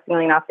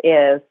 interestingly enough,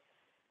 is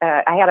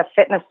I had a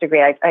fitness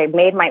degree. I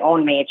made my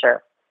own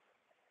major.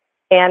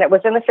 And it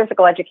was in the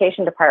physical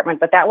education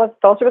department, but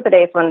those were the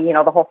days when,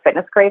 the whole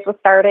fitness craze was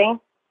starting.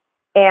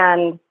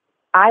 And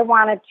I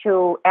wanted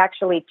to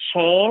actually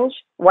change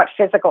what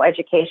physical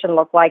education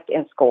looked like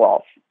in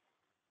schools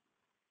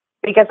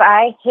because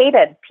I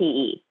hated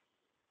PE.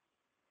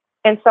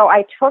 And so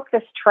I took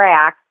this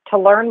track to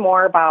learn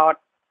more about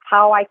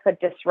how I could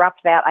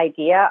disrupt that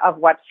idea of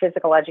what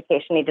physical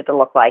education needed to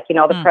look like.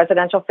 The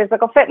Presidential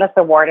Physical Fitness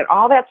Award and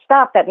all that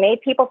stuff that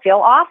made people feel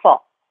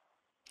awful.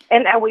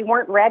 And we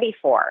weren't ready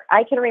for.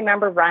 I can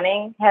remember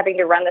having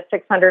to run the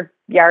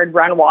 600-yard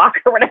run walk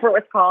or whatever it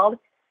was called.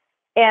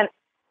 And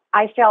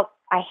I felt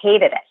I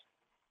hated it.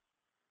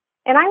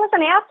 And I was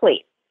an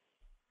athlete.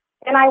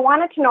 And I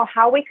wanted to know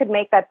how we could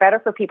make that better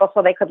for people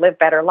so they could live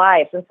better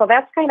lives. And so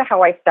that's kind of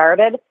how I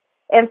started.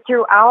 And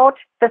throughout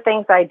the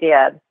things I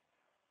did,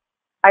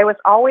 I was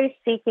always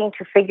seeking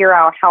to figure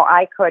out how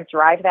I could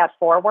drive that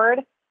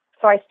forward.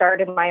 So I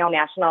started my own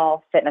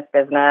national fitness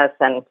business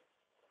and,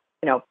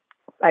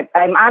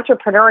 I'm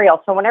entrepreneurial.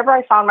 So whenever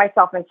I found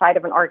myself inside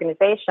of an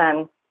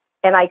organization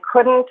and I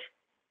couldn't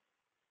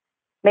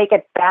make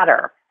it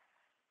better,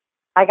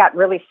 I got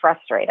really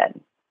frustrated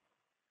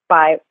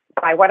by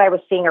what I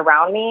was seeing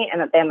around me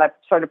and the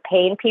sort of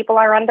pain people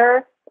are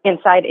under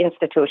inside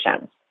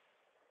institutions.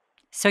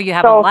 So you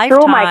have a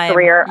lifetime. Through my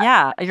career,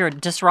 yeah, you're a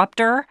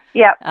disruptor,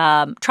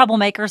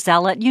 troublemaker,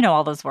 zealot,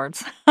 all those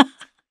words. Yeah,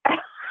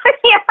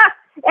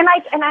 and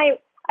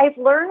I've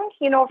learned,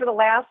 over the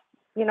last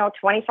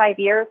 25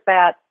 years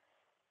that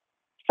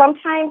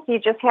sometimes you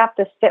just have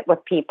to sit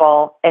with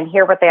people and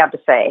hear what they have to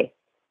say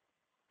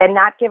and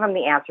not give them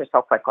the answer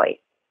so quickly.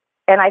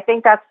 And I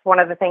think that's one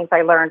of the things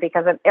I learned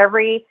because of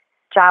every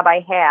job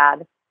I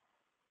had,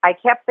 I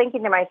kept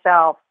thinking to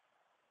myself,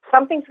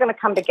 something's going to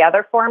come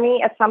together for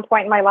me at some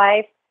point in my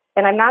life,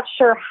 and I'm not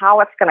sure how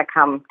it's going to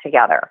come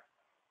together.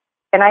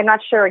 And I'm not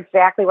sure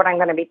exactly what I'm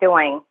going to be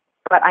doing,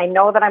 but I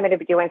know that I'm going to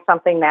be doing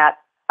something that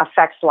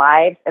affects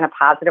lives in a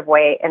positive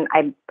way, and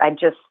I'm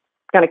just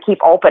going to keep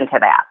open to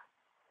that.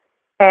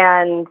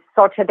 And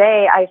so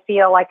today I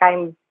feel like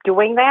I'm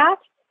doing that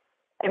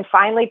and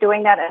finally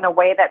doing that in a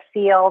way that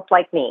feels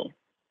like me.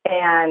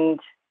 And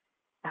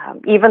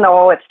even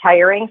though it's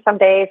tiring some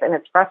days and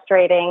it's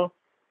frustrating,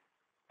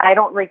 I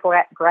don't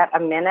regret a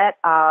minute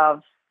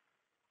of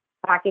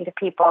talking to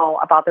people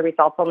about the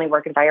results-only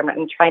work environment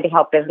and trying to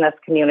help business,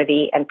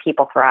 community, and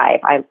people thrive.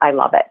 I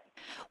love it.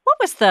 What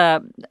was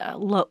the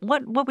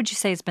what would you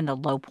say has been the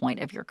low point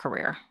of your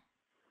career?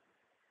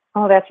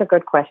 Oh, that's a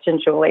good question,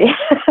 Julie.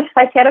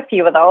 I've had a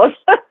few of those.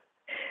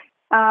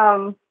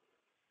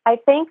 I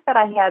think that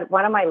I had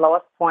one of my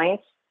lowest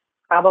points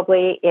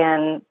probably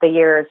in the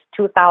years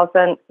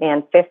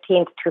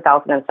 2015 to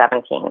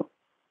 2017.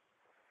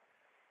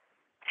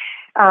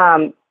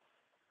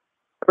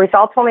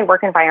 Results-only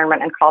work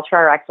environment and Culture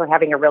RX were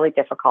having a really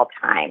difficult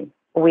time.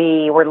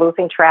 We were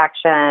losing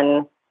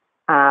traction.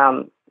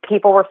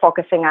 People were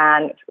focusing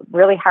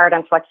really hard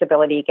on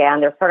flexibility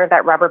again. There's sort of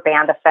that rubber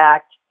band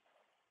effect.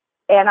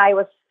 And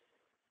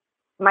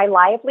my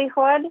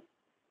livelihood,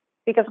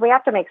 because we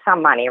have to make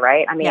some money,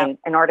 right? I mean,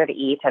 in order to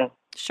eat. And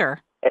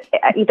sure.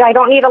 I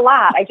don't need a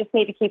lot. I just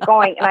need to keep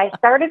going. And I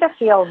started to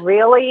feel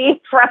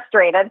really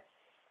frustrated.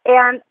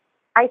 And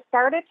I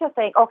started to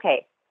think,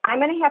 okay, I'm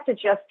going to have to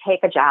just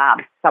take a job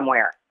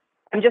somewhere.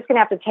 I'm just going to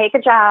have to take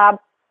a job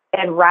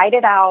and ride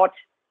it out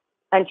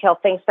until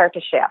things start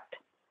to shift.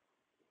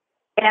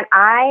 And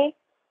I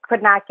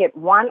could not get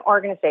one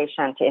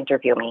organization to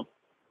interview me.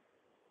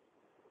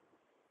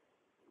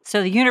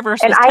 So the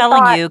universe was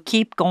telling you,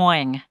 keep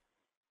going.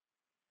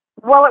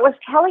 Well, it was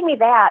telling me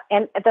that.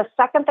 And the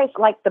second thing,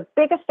 like the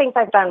biggest things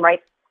I've done,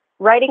 right?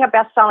 Writing a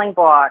best-selling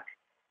book,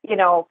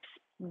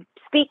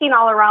 speaking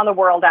all around the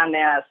world on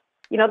this,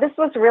 this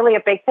was really a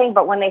big thing.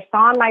 But when they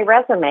saw on my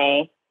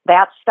resume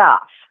that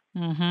stuff,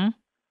 mm-hmm.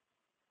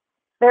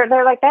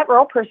 they're like, that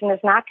role person is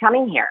not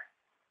coming here.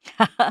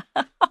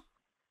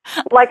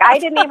 Like I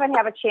didn't even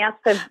have a chance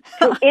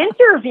to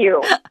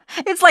interview.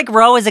 It's like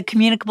Roe is a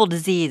communicable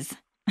disease.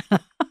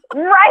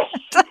 Right.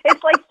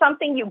 It's like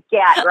something you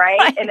get,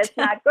 right? And it's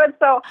not good.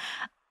 So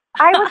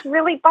I was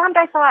really bummed.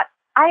 I thought,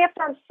 I have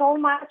done so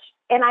much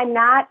and I'm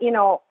not,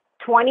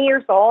 20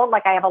 years old.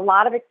 Like I have a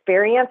lot of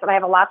experience and I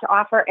have a lot to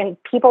offer and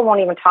people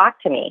won't even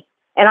talk to me.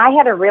 And I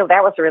had that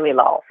was really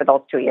low for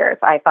those 2 years.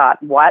 I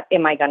thought, what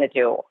am I going to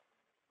do?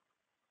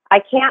 I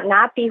can't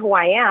not be who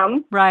I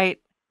am. Right.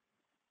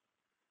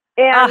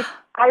 And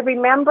I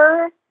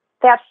remember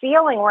that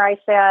feeling where I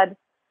said,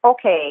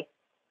 okay,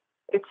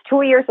 it's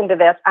 2 years into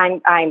this.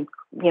 I'm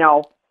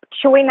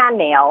chewing on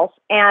nails.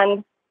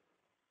 And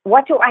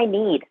what do I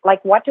need?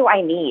 Like, what do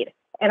I need?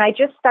 And I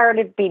just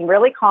started being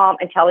really calm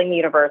and telling the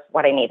universe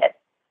what I needed.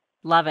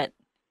 Love it.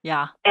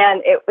 Yeah.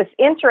 And it was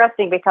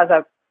interesting because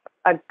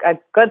a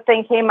good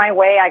thing came my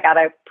way. I got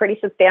a pretty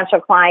substantial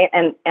client,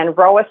 and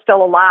Roe is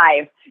still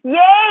alive.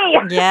 Yay!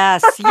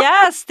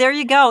 Yes. There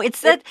you go.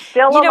 It's that,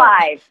 still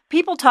alive.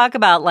 People talk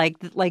about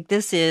like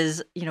this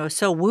is,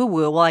 so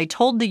woo-woo. Well, I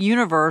told the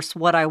universe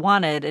what I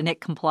wanted and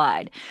it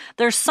complied.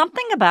 There's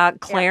something about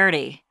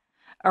clarity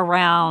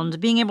around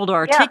being able to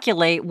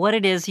articulate what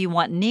it is you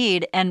want and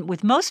need. And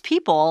with most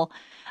people,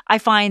 I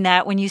find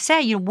that when you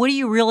say, what do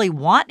you really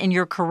want in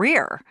your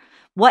career?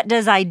 What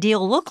does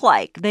ideal look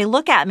like? They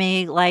look at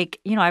me like,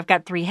 I've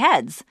got 3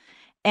 heads.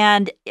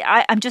 And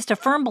I'm just a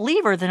firm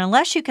believer that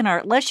unless you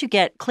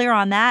get clear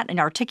on that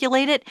and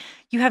articulate it,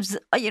 you have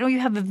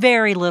a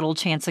very little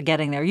chance of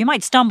getting there. You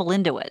might stumble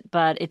into it,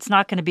 but it's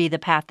not going to be the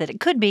path that it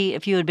could be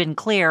if you had been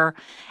clear.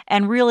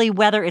 And really,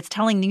 whether it's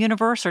telling the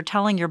universe or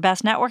telling your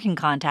best networking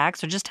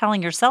contacts or just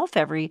telling yourself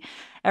every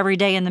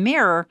day in the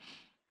mirror,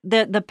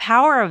 the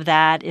power of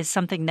that is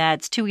something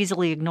that's too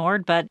easily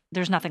ignored, but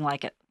there's nothing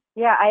like it.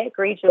 Yeah, I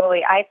agree,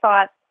 Julie. I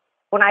thought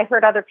when I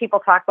heard other people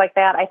talk like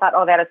that, I thought,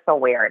 oh, that is so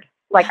weird.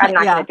 Like, I'm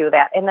not going to do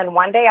that. And then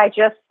one day I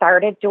just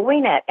started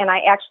doing it. And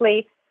I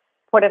actually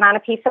put it on a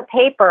piece of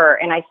paper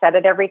and I said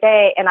it every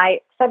day. And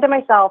I said to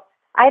myself,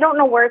 I don't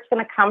know where it's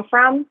going to come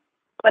from,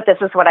 but this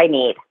is what I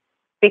need,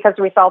 because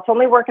results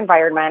only work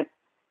environment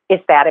is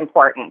that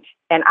important.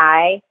 And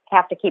I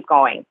have to keep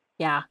going.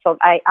 Yeah. So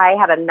I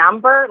had a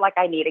number, like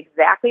I need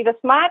exactly this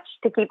much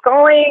to keep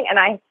going. And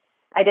I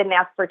didn't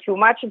ask for too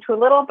much and too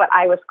little, but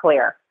I was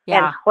clear.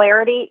 Yeah. And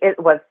clarity,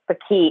 it was the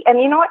key. And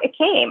you know what? It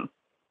came.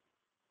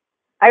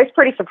 I was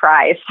pretty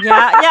surprised.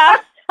 Yeah.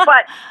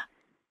 But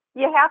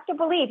you have to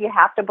believe.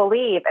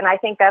 And I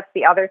think that's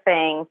the other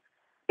thing.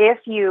 If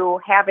you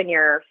have in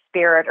your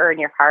spirit or in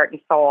your heart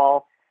and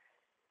soul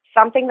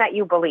something that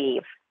you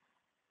believe,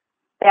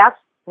 that's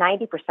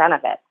 90%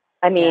 of it.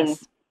 I mean,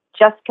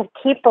 just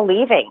keep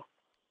believing.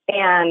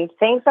 And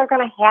things are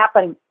going to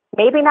happen.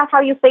 Maybe not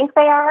how you think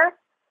they are.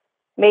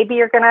 Maybe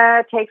you're going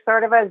to take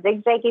sort of a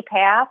zigzaggy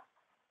path.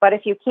 But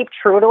if you keep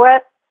true to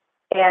it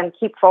and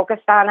keep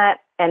focused on it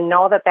and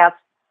know that that's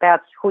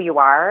who you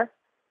are,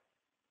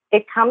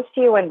 it comes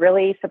to you in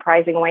really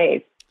surprising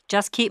ways.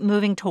 Just keep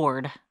moving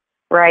toward.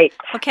 Right.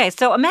 Okay,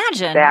 so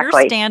imagine you're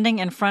standing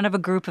in front of a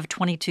group of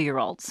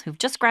 22-year-olds who've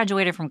just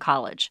graduated from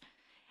college,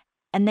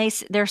 and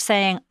they're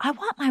saying, I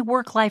want my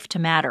work life to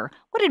matter.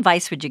 What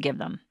advice would you give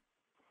them?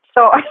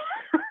 So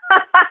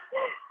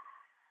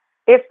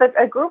if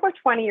a group of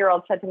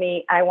 20-year-olds said to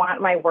me, I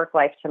want my work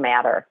life to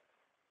matter,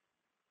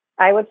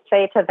 I would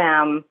say to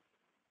them,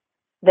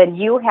 then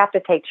you have to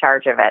take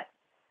charge of it.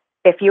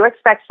 If you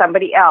expect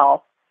somebody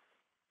else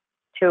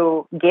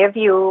to give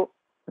you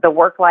the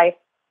work life,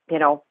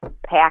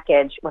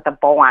 package with a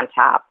bow on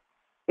top,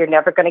 you're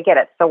never going to get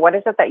it. So what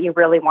is it that you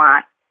really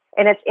want?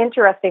 And it's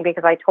interesting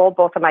because I told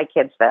both of my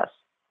kids this.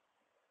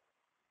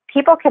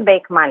 People can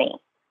make money,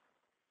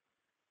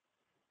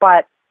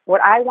 but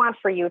what I want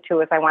for you two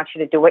is I want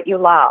you to do what you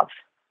love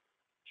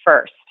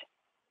first.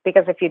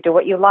 Because if you do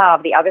what you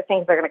love, the other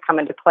things are going to come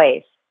into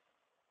place.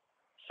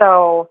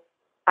 So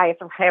I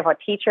have a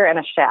teacher and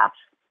a chef.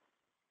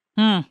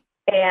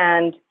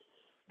 And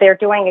they're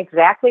doing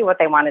exactly what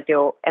they want to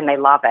do, and they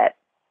love it.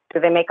 Do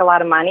they make a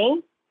lot of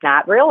money?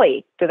 Not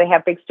really. Do they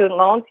have big student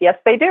loans? Yes,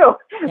 they do.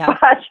 Yeah.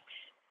 But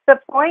the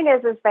point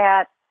is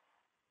that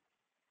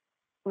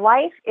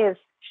life is,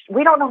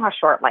 we don't know how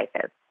short life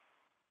is.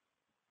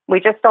 We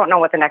just don't know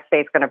what the next day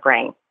is going to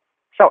bring.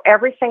 So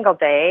every single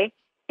day,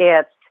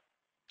 it's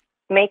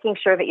making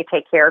sure that you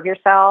take care of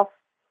yourself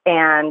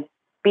and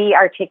be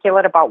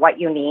articulate about what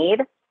you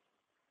need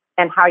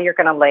and how you're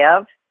going to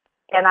live.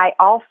 And I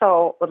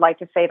also would like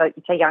to say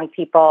to young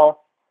people,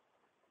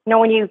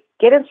 when you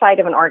get inside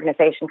of an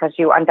organization, because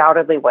you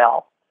undoubtedly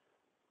will,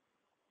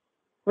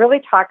 really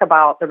talk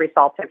about the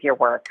results of your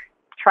work.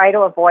 Try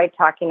to avoid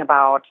talking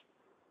about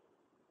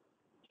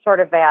sort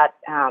of that,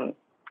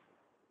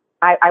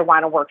 I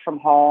want to work from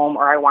home,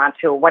 or I want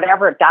to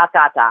whatever, ...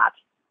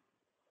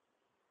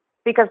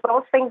 Because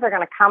those things are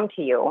going to come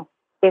to you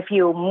if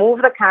you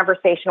move the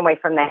conversation away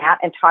from that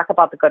and talk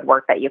about the good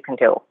work that you can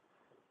do.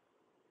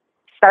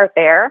 Start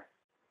there.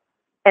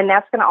 And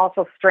that's going to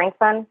also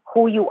strengthen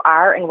who you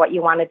are and what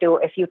you want to do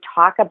if you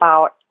talk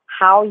about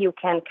how you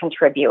can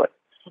contribute.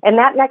 And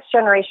that next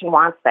generation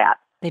wants that.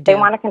 They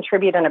want to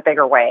contribute in a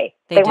bigger way.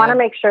 They want to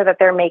make sure that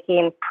they're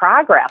making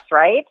progress,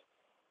 right?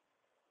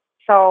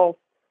 So,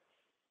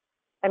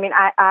 I mean,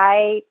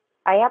 I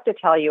have to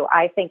tell you,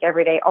 I think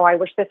every day, I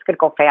wish this could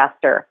go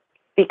faster,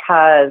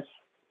 because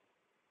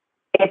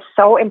it's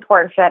so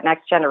important for that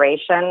next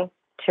generation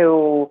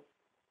to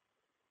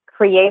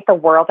create the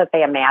world that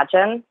they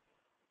imagine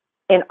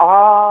in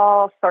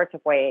all sorts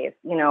of ways,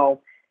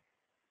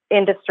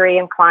 industry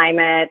and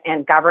climate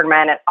and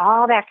government and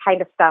all that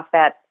kind of stuff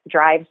that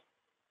drives,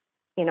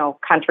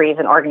 countries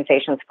and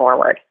organizations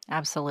forward.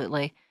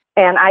 Absolutely.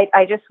 And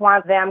I just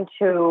want them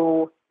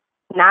to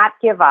not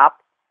give up,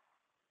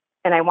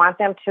 and I want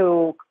them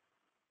to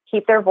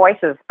keep their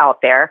voices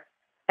out there,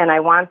 and I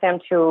want them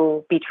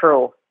to be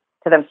true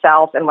to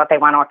themselves and what they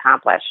want to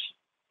accomplish,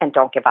 and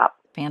don't give up.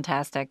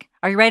 Fantastic.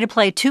 Are you ready to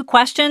play 2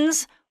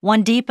 questions,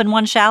 One deep and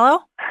one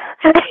shallow?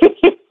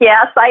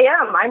 Yes, I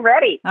am. I'm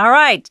ready. All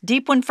right.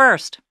 Deep one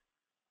first.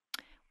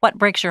 What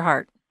breaks your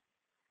heart?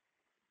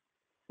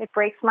 It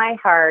breaks my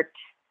heart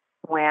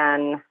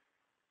when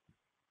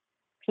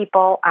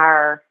people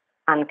are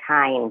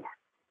unkind.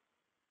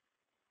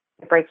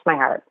 It breaks my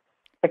heart.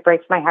 It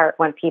breaks my heart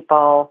when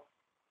people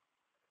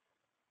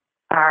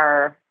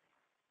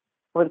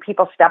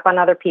step on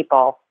other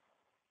people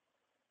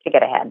to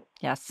get ahead.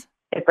 Yes.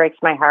 It breaks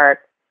my heart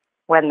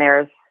when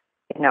there's,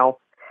 when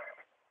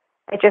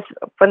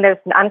there's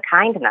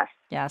unkindness.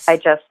 Yes. I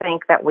just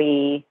think that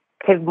we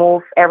could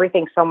move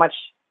everything so much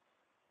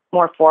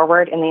more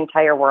forward in the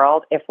entire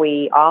world if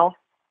we all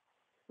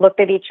looked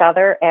at each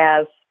other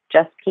as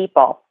just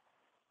people.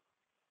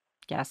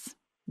 Yes.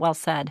 Well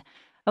said.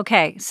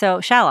 Okay.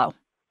 So shallow.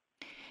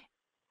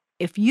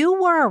 If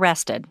you were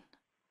arrested,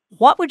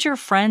 what would your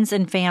friends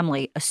and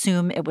family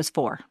assume it was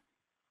for?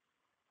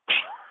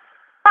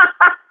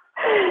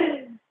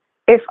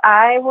 If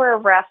I were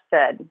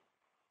arrested,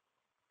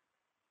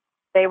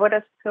 they would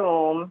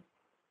assume,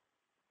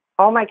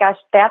 oh my gosh,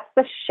 that's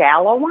the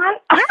shallow one?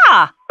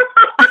 Yeah.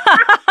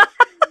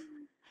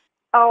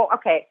 Oh,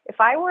 okay. If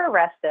I were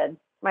arrested,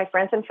 my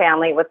friends and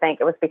family would think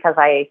it was because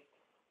I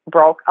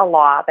broke a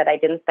law that I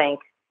didn't think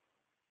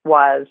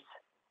was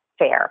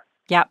fair.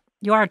 Yep.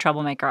 You are a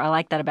troublemaker. I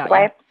like that about Do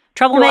you. I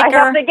Troublemaker.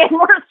 have to get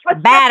more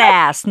specific?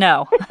 Badass.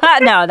 No.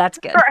 No, that's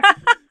good.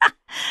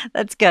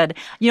 That's good.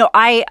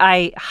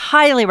 I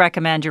highly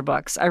recommend your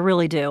books. I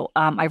really do.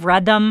 I've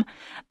read them.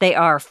 They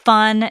are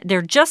fun.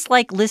 They're just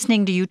like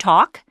listening to you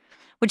talk,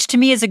 which to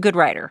me is a good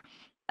writer.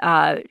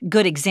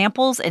 Good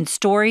examples and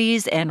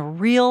stories and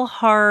real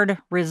hard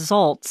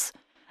results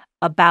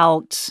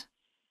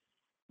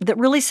that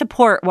really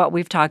support what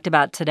we've talked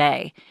about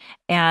today.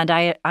 And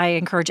I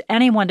encourage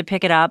anyone to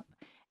pick it up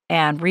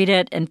and read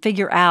it and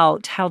figure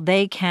out how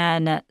they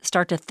can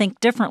start to think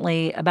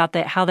differently about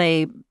how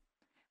they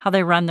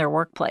run their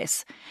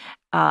workplace.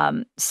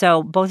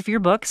 So both of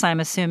your books, I'm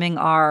assuming,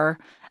 are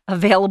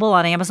available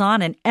on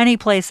Amazon and any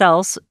place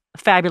else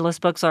fabulous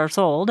books are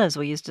sold, as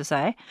we used to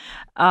say.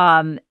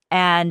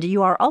 And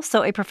you are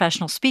also a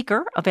professional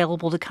speaker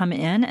available to come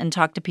in and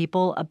talk to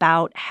people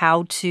about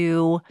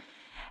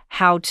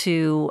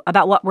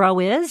about what row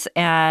is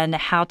and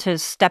how to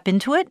step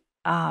into it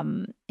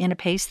in a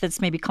pace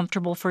that's maybe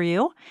comfortable for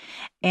you.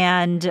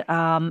 And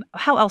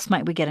how else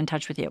might we get in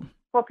touch with you?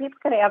 Well, people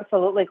can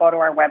absolutely go to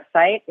our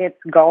website. It's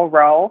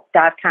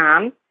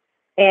gorow.com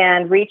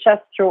and reach us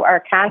through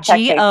our contact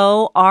page.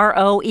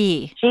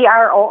 GOROE.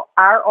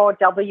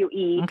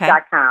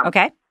 GROWE.com.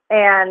 Okay.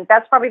 And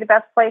that's probably the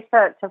best place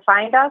to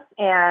find us.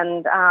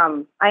 And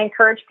I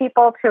encourage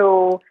people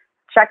to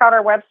check out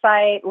our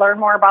website, learn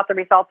more about the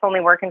results-only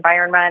work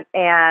environment,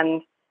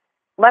 and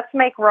let's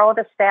make Row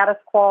the status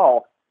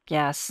quo.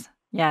 Yes,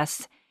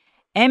 yes.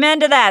 Amen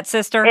to that,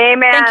 sister.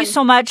 Amen. Thank you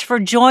so much for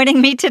joining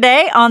me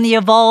today on The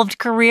Evolved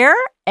Career.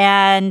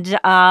 And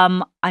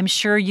I'm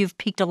sure you've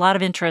piqued a lot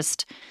of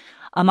interest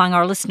among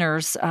our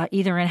listeners,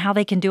 either in how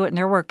they can do it in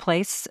their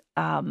workplace,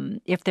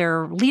 if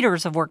they're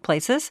leaders of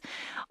workplaces,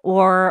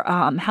 or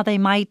how they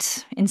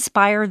might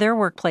inspire their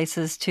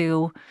workplaces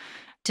to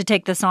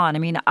take this on. I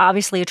mean,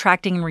 obviously,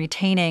 attracting and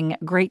retaining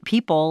great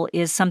people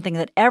is something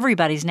that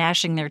everybody's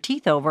gnashing their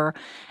teeth over.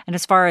 And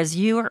as far as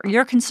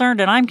you're concerned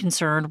and I'm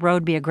concerned, Row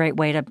would be a great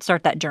way to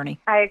start that journey.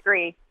 I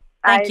agree.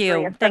 Thank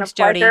you. It's Thanks,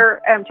 been a Jody.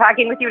 pleasure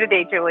talking with you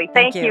today, Julie.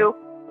 Thank you.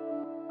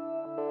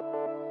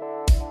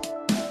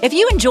 If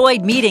you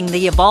enjoyed meeting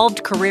the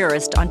Evolved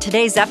Careerist on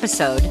today's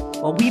episode,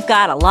 well, we've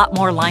got a lot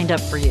more lined up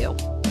for you.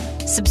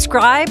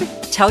 Subscribe,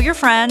 tell your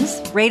friends,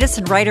 rate us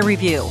and write a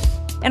review.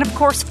 And of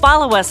course,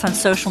 follow us on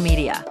social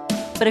media.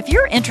 But if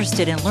you're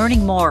interested in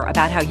learning more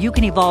about how you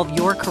can evolve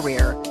your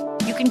career,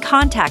 you can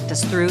contact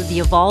us through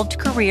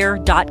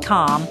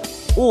theevolvedcareer.com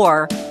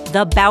or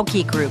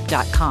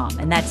thebaukegroup.com,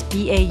 and that's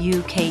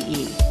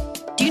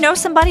BAUKE. Do you know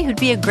somebody who'd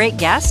be a great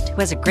guest,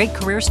 who has a great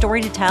career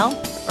story to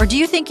tell? Or do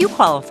you think you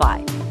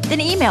qualify? Then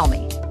email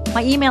me.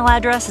 My email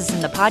address is in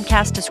the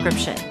podcast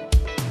description.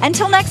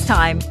 Until next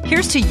time,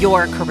 here's to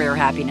your career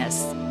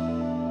happiness.